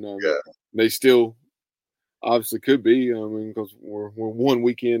team, and they still obviously could be. Because we're 1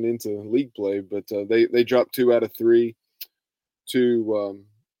 weekend into league play, but they dropped 2 out of 3 to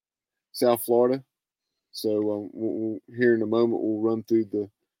South Florida. So we'll, here in a moment, we'll run through the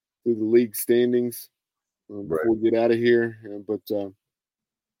league standings before we get out of here.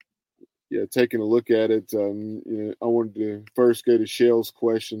 Taking a look at it, I wanted to first go to Shell's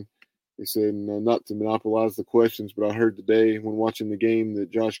question. He said, not to monopolize the questions, but I heard today when watching the game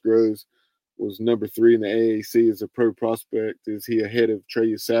that Josh Groves was number 3 in the AAC as a pro prospect. Is he ahead of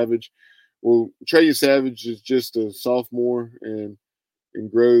Trey Savage? Well, Trey Savage is just a sophomore, and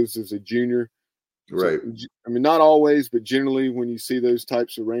Groves is a junior. Right. So, not always, but generally when you see those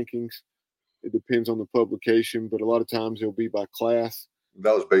types of rankings, it depends on the publication, but a lot of times it'll be by class.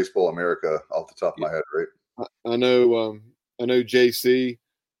 That was Baseball America off the top of my head, right? I know JC.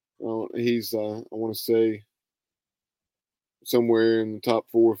 He's I want to say somewhere in the top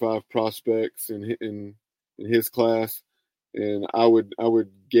 4 or 5 prospects in his class, and I would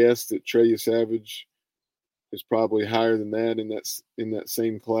guess that Trey Savage is probably higher than that in that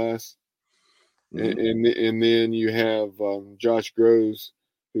same class. Mm-hmm. And then you have Josh Groves,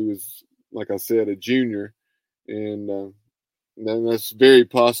 who is, like I said, a junior, and then that's very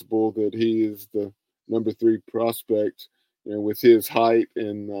possible that he is the number 3 prospect, with his height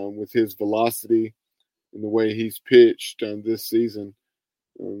and with his velocity and the way he's pitched this season.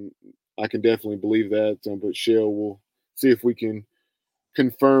 I can definitely believe that, but Shell will see if we can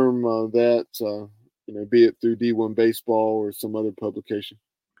confirm that, be it through D1 Baseball or some other publication.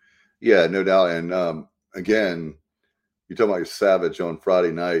 Yeah, no doubt. And again, you talking about Savage on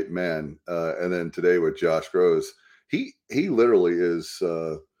Friday night, man, and then today with Josh Groves. He literally is.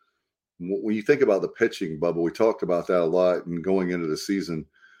 When you think about the pitching, Bubba, we talked about that a lot and going into the season,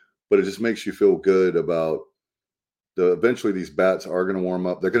 but it just makes you feel good about eventually these bats are going to warm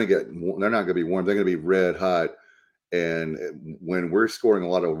up. They're not going to be warm. They're going to be red hot. And when we're scoring a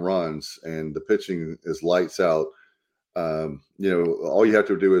lot of runs and the pitching is lights out, all you have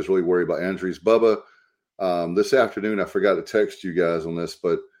to do is really worry about injuries. Bubba, this afternoon, I forgot to text you guys on this,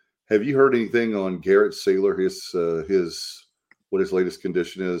 but Have you heard anything on Garrett Saylor? What his latest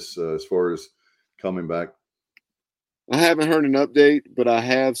condition is as far as coming back? I haven't heard an update, but I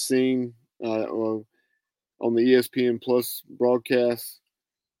have seen on the ESPN Plus broadcast,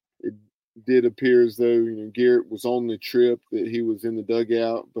 it did appear as though Garrett was on the trip, that he was in the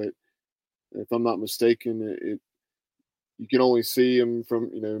dugout. But if I'm not mistaken, you can only see him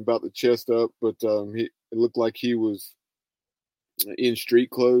from about the chest up. But it looked like he was in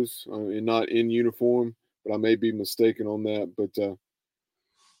street clothes and not in uniform. But I may be mistaken on that. But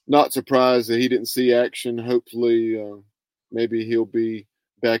not surprised that he didn't see action. Hopefully, maybe he'll be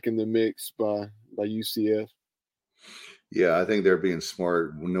back in the mix by UCF. Yeah, I think they're being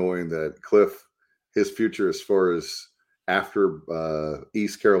smart, knowing that Cliff, his future as far as after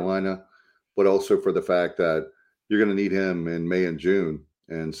East Carolina, but also for the fact that you're going to need him in May and June.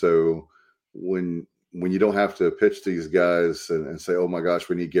 And so when you don't have to pitch these guys and say, oh my gosh,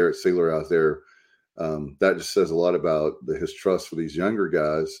 we need Garrett Saylor out there, that just says a lot about his trust for these younger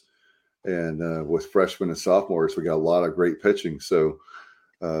guys. And with freshmen and sophomores, we got a lot of great pitching. So,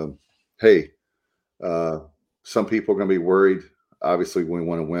 some people are going to be worried. Obviously, we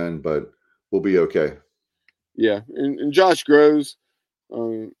want to win, but we'll be okay. Yeah, and Josh Groves,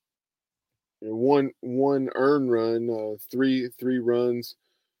 one earned run, three runs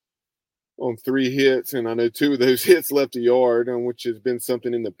on 3 hits, and I know 2 of those hits left a yard, which has been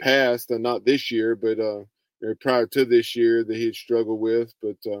something in the past, not this year, but prior to this year that he had struggled with.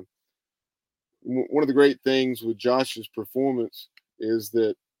 But one of the great things with Josh's performance is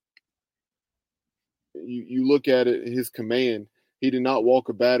that you look at it, his command. He did not walk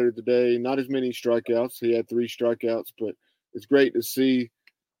a batter today, not as many strikeouts. He had 3 strikeouts, but it's great to see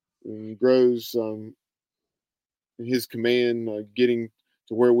Groves his command getting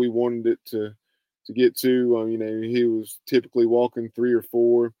to where we wanted it to get to. He was typically walking 3 or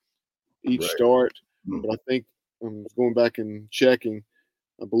 4 each start, but I think going back and checking,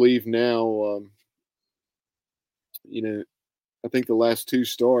 I believe now, I think the last 2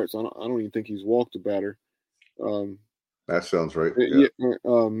 starts, I don't even think he's walked a batter. That sounds right. Yeah.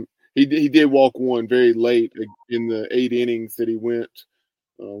 He did walk 1 very late in the 8 innings that he went.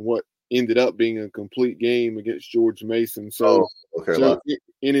 What ended up being a complete game against George Mason. So,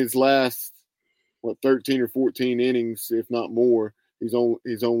 in his last 13 or 14 innings, if not more, he's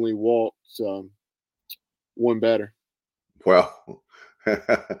only walked 1 batter. Well,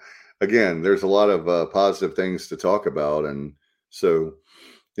 again, there's a lot of positive things to talk about, and so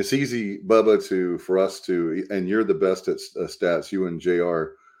it's easy, Bubba, for us to, and you're the best at stats, you and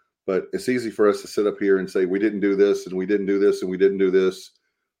JR, but it's easy for us to sit up here and say we didn't do this and we didn't do this and we didn't do this.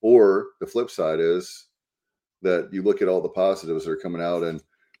 Or the flip side is that you look at all the positives that are coming out, and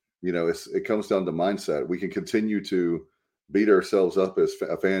it comes down to mindset. We can continue to beat ourselves up as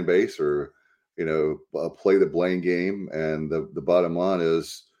a fan base, or play the blame game. And the bottom line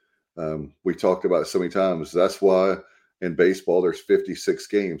is, we talked about it so many times. That's why in baseball there's 56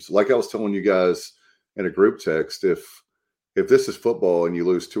 games. Like I was telling you guys in a group text, if this is football and you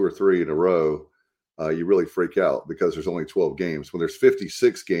lose 2 or 3 in a row, you really freak out because there's only 12 games. When there's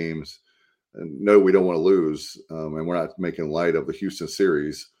 56 games, and no, we don't want to lose, and we're not making light of the Houston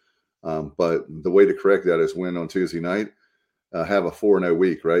series. But the way to correct that is win on Tuesday night, have a 4-0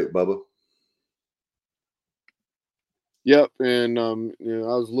 week, right, Bubba? Yep, and I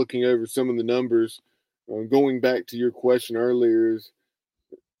was looking over some of the numbers. Going back to your question earlier,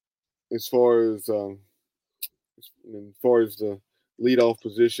 as far as the leadoff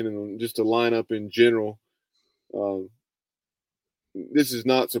position and just the lineup in general, this is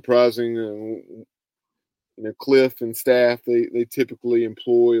not surprising. Cliff and staff, they typically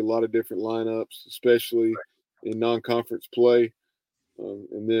employ a lot of different lineups, especially in non-conference play.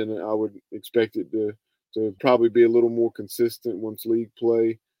 And then I would expect it to probably be a little more consistent once league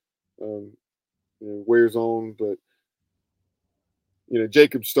play wears on. But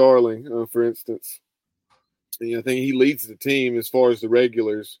Jacob Starling, for instance, I think he leads the team as far as the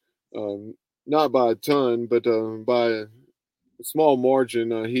regulars, not by a ton, but by a small margin.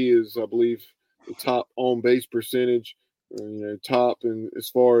 He is, I believe, the top on base percentage, top in as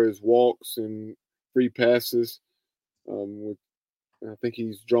far as walks and free passes. I think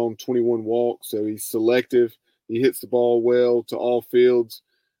he's drawn 21 walks, so he's selective. He hits the ball well to all fields.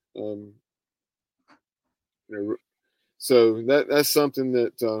 So that's something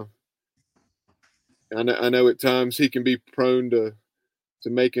that I know at times he can be prone to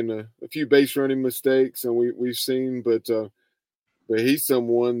making a few base running mistakes, and we've seen, but he's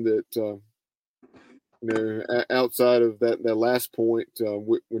someone that outside of that last point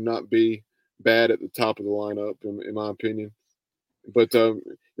would not be bad at the top of the lineup, in my opinion. But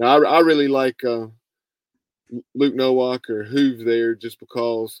now I really like Luke Nowak or Hoove there just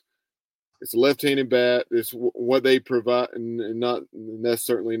because it's a left-handed bat. It's what they provide, and that's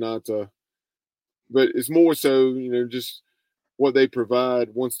certainly not. But it's more so, just what they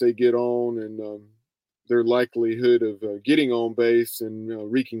provide once they get on, and their likelihood of getting on base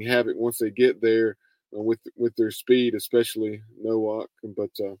and wreaking havoc once they get there with their speed, especially Nowak. But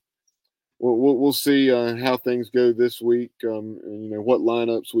we'll see how things go this week, and what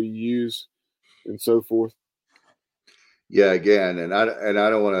lineups we use and so forth. Yeah, again, and I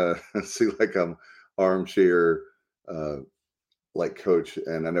don't want to see like I'm armchair like coach,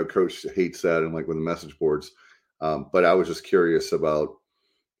 and I know coach hates that and like with the message boards. But I was just curious about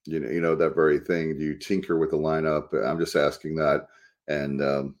that very thing. Do you tinker with the lineup? I'm just asking that, and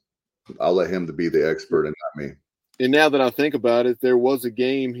I'll let him to be the expert and not me. And now that I think about it, there was a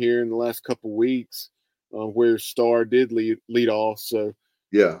game here in the last couple of weeks where Starr did lead off. So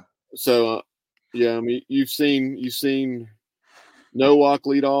yeah. Yeah, I mean, you've seen Nowak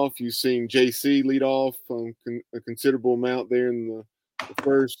lead off. You've seen JC lead off a considerable amount there in the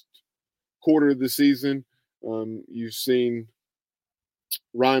first quarter of the season. You've seen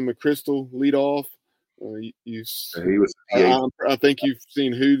Ryan McChrystal lead off. He was. I think you've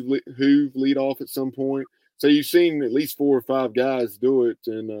seen Hoove lead off at some point. So you've seen at least 4 or 5 guys do it,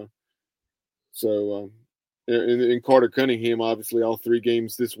 and Carter Cunningham, obviously, all 3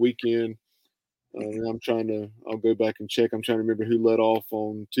 games this weekend. I'll go back and check. I'm trying to remember who led off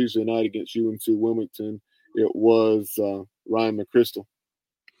on Tuesday night against UNC Wilmington. It was Ryan McChrystal.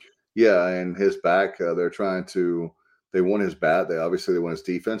 Yeah, and his back, they want his bat. They want his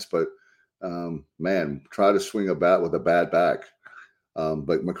defense, but man, try to swing a bat with a bad back.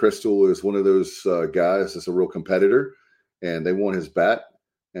 But McChrystal is one of those guys that's a real competitor, and they want his bat.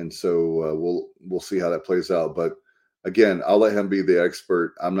 And so we'll see how that plays out. But again, I'll let him be the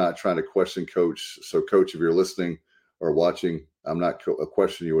expert. I'm not trying to question Coach. So, Coach, if you're listening or watching, I'm not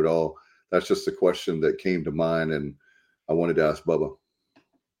questioning you at all. That's just a question that came to mind, and I wanted to ask Bubba.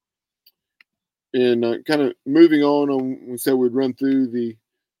 And kind of moving on, we said we'd run through the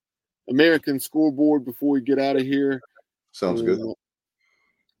American scoreboard before we get out of here. Sounds good.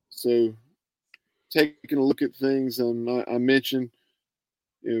 So, taking a look at things, I mentioned,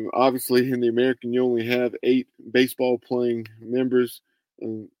 obviously in the American, you only have 8 baseball playing members.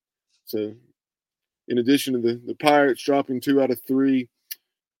 So, in addition to the Pirates dropping 2 out of 3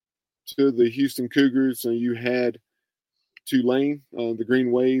 to the Houston Cougars, you had Tulane, the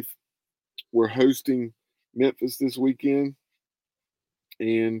Green Wave, were hosting Memphis this weekend,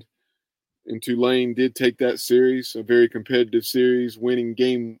 and Tulane did take that series, a very competitive series, winning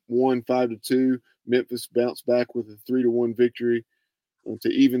game 1 5-2. Memphis bounced back with a 3-1 victory to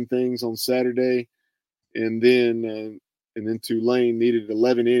even things on Saturday, and then Tulane needed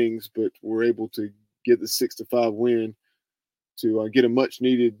 11 innings, but were able to get the 6-5 win to get a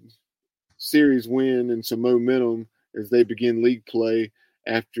much-needed series win and some momentum as they begin league play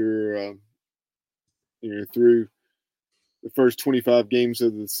after through the first 25 games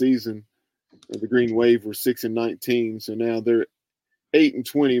of the season. The Green Wave were 6-19, so now they're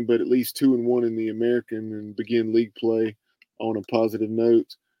 8-20, but at least 2-1 in the American and begin league play on a positive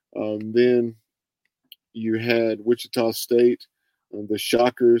note. Then you had Wichita State, the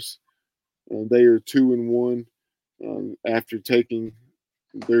Shockers. They are 2-1 after taking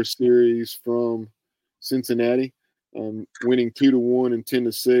their series from Cincinnati, winning 2-1 and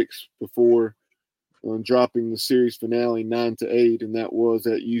 10-6 before dropping the series finale 9-8, and that was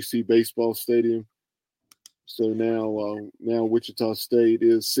at UC Baseball Stadium. So now Wichita State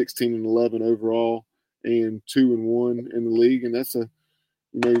is 16-11 overall and 2-1 in the league, and that's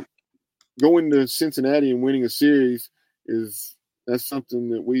going to Cincinnati and winning a series that's something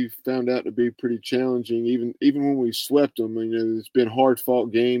that we've found out to be pretty challenging. Even when we swept them, it's been hard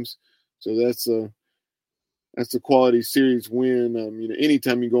fought games, so that's a quality series win.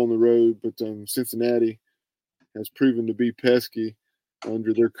 Anytime you go on the road, but Cincinnati has proven to be pesky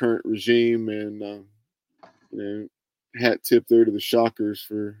under their current regime, and hat tip there to the Shockers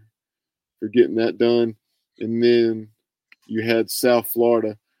for getting that done. And then you had South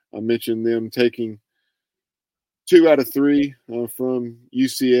Florida. I mentioned them taking 2 out of 3 from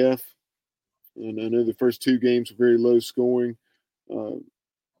UCF, and I know the first 2 games were very low scoring. And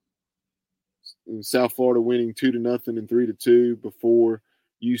South Florida winning 2-0 and 3-2 before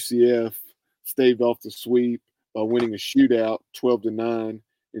UCF staved off the sweep by winning a shootout 12-9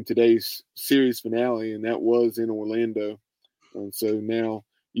 in today's series finale, and that was in Orlando. And so now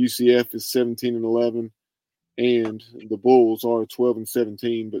UCF is 17-11, and the Bulls are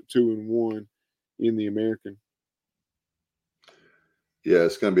 12-17, but 2-1 in the American. Yeah,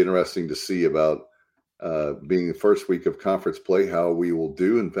 it's going to be interesting to see about being the first week of conference play, how we will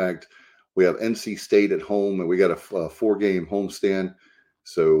do. In fact, we have NC State at home, and we got a 4-game homestand.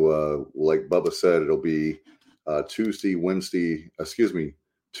 So, like Bubba said, it'll be Tuesday,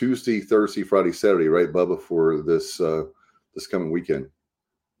 Thursday, Friday, Saturday, right, Bubba, for this coming weekend.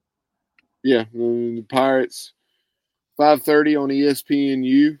 Yeah, the Pirates 5:30 on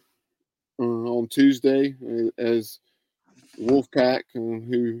ESPNU on Tuesday as Wolfpack,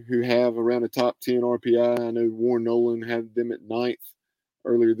 who have around a top 10 RPI. I know Warren Nolan had them at 9th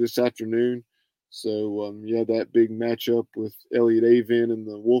earlier this afternoon. So, that big matchup with Elliott Avon and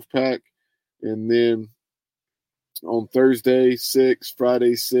the Wolfpack. And then on Thursday, 6,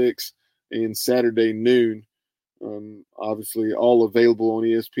 Friday, 6, and Saturday noon, obviously all available on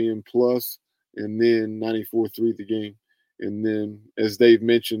ESPN Plus, and then 94.3 the game. And then, as Dave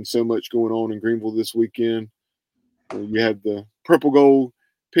mentioned, so much going on in Greenville this weekend. You have the Purple Gold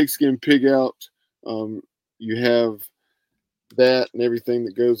Pigskin Pig Out. You have that and everything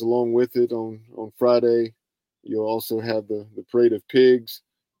that goes along with it on Friday. You'll also have the Parade of Pigs.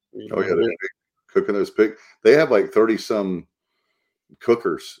 Oh, yeah, they're cooking those pigs. They have like 30-some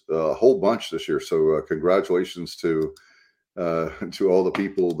cookers, a whole bunch this year. So congratulations to all the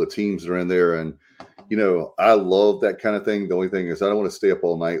people, the teams that are in there. And, I love that kind of thing. The only thing is I don't want to stay up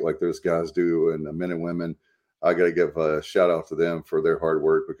all night like those guys do, and the men and women. I got to give a shout out to them for their hard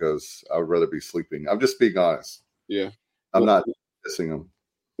work because I would rather be sleeping. I'm just being honest. Yeah. I'm not missing them.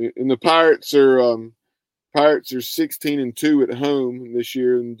 And the Pirates are 16-2 at home this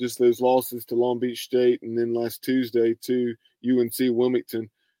year, and just those losses to Long Beach State and then last Tuesday to UNC Wilmington.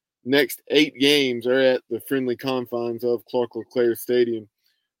 Next 8 games are at the friendly confines of Clark LeClaire Stadium.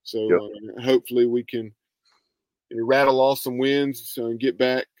 So hopefully we can rattle off some wins and get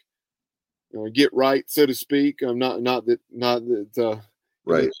back, get right, so to speak. Not that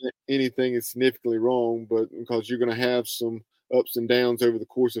right. anything is significantly wrong, but because you're going to have some ups and downs over the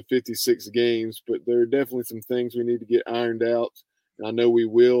course of 56 games. But there are definitely some things we need to get ironed out, and I know we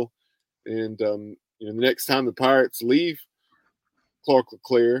will. And the next time the Pirates leave Clark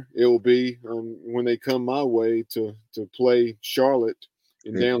LeClaire, it will be when they come my way to play Charlotte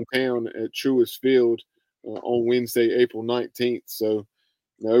in downtown at Truist Field on Wednesday, April 19th. So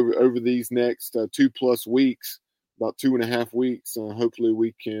over these next 2+ weeks, about 2.5 weeks, hopefully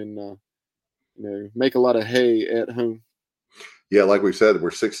we can make a lot of hay at home. Yeah, like we said,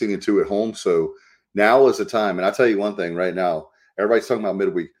 we're 16-2 at home. So now is the time. And I'll tell you one thing right now, everybody's talking about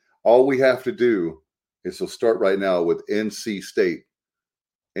midweek. All we have to do is to start right now with NC State.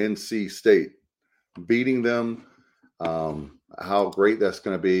 Beating them, how great that's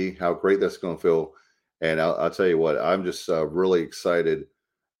going to be, how great that's going to feel. And I'll tell you what, I'm just really excited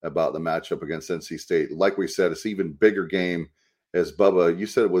about the matchup against NC State. Like we said, it's an even bigger game. As Bubba, you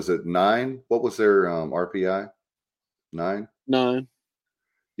said, was it 9? What was their RPI? 9? 9.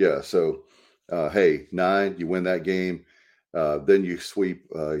 Yeah. So, 9, you win that game. Then you sweep.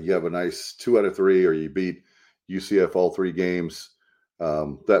 You have a nice 2 out of 3, or you beat UCF all 3 games.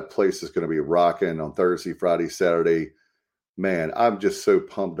 That place is going to be rocking on Thursday, Friday, Saturday. Man, I'm just so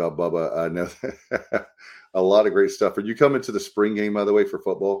pumped up, Bubba. I know a lot of great stuff. Are you coming to the spring game, by the way, for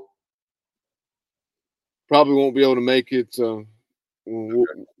football? Probably won't be able to make it.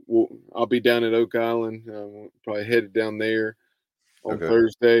 I'll be down at Oak Island. Probably headed down there on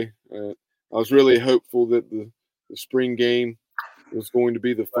Thursday. I was really hopeful that the spring game was going to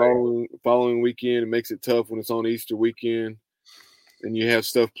be the following weekend. It makes it tough when it's on Easter weekend and you have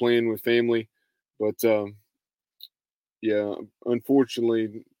stuff planned with family. But,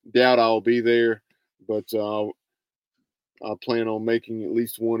 unfortunately, doubt I'll be there. But I'll plan on making at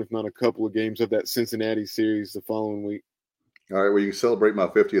least one, if not a couple of games of that Cincinnati series the following week. All right. Well, you can celebrate my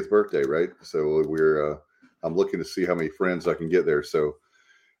 50th birthday, right? So I'm looking to see how many friends I can get there. So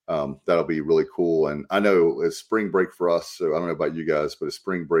that'll be really cool. And I know it's spring break for us. So I don't know about you guys, but it's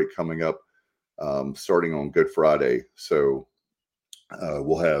spring break coming up starting on Good Friday. So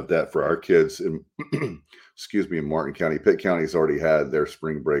we'll have that for our kids in, in Martin County. Pitt County's already had their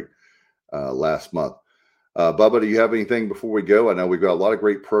spring break last month. Bubba, do you have anything before we go? I know we've got a lot of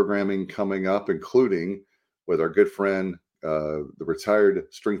great programming coming up, including with our good friend, the retired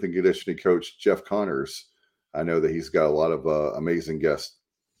strength and conditioning coach, Jeff Connors. I know that he's got a lot of amazing guests.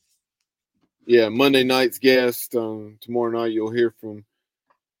 Yeah, Monday night's guest. Tomorrow night you'll hear from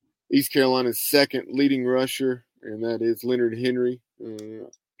East Carolina's second leading rusher, and that is Leonard Henry,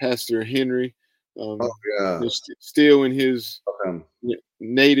 Pastor Henry. Still in his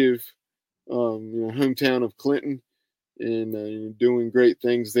native hometown of Clinton, and doing great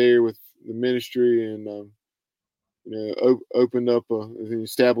things there with the ministry. And opened up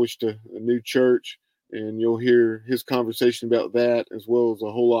established a new church, and you'll hear his conversation about that as well as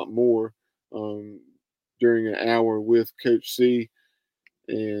a whole lot more during an hour with Coach C.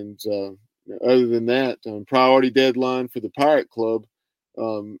 And other than that, priority deadline for the Pirate Club.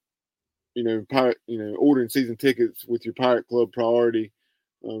 Ordering season tickets with your Pirate Club priority.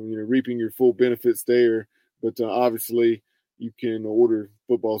 Reaping your full benefits there. But obviously, you can order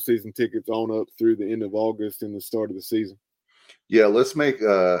football season tickets on up through the end of August and the start of the season. Yeah, let's make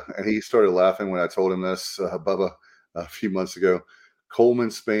and he started laughing when I told him this, Bubba, a few months ago.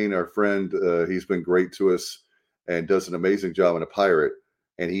 Coleman Spain, our friend, he's been great to us and does an amazing job in a Pirate.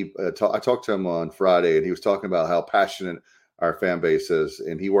 And I talked to him on Friday, and he was talking about how passionate our fan base is.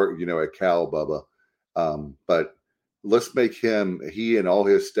 And he worked, at Cal, Bubba. But let's make he and all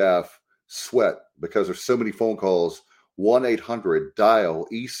his staff sweat because there's so many phone calls.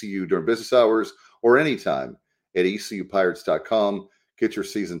 1-800-DIAL-ECU during business hours or anytime at ECUPirates.com. Get your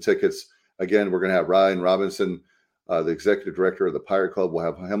season tickets. Again, we're going to have Ryan Robinson, the executive director of the Pirate Club. We'll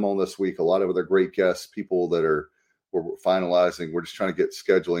have him on this week. A lot of other great guests, people that we're finalizing. We're just trying to get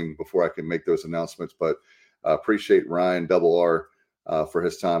scheduling before I can make those announcements. But appreciate Ryan Double R for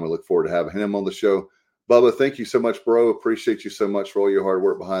his time. I look forward to having him on the show. Bubba, thank you so much, bro. Appreciate you so much for all your hard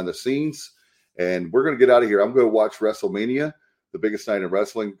work behind the scenes. And we're going to get out of here. I'm going to watch WrestleMania, the biggest night in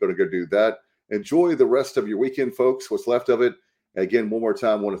wrestling. Going to go do that. Enjoy the rest of your weekend, folks, what's left of it. And again, one more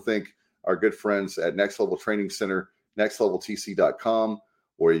time, I want to thank our good friends at Next Level Training Center, nextleveltc.com,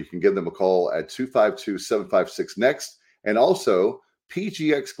 or you can give them a call at 252-756-NEXT, and also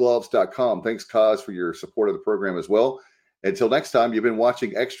pgxgloves.com. Thanks, Kaz, for your support of the program as well. Until next time, you've been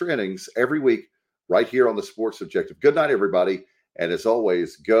watching Extra Innings every week right here on the Sports Objective. Good night, everybody. And as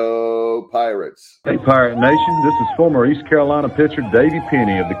always, go Pirates. Hey, Pirate Nation, this is former East Carolina pitcher Davey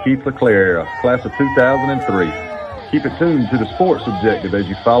Penny of the Keith LeClaire era, class of 2003. Keep it tuned to the Sports Objective as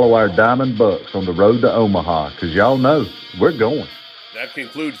you follow our Diamond Bucks on the road to Omaha, because y'all know we're going. That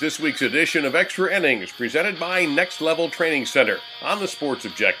concludes this week's edition of Extra Innings, presented by Next Level Training Center on the Sports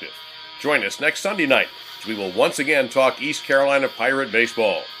Objective. Join us next Sunday night as we will once again talk East Carolina Pirate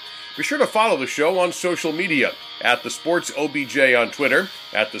baseball. Be sure to follow the show on social media at The Sports OBJ on Twitter,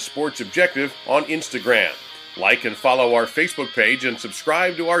 at The Sports Objective on Instagram. Like and follow our Facebook page and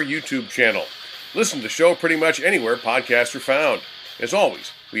subscribe to our YouTube channel. Listen to the show pretty much anywhere podcasts are found. As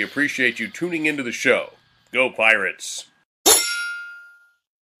always, we appreciate you tuning into the show. Go Pirates!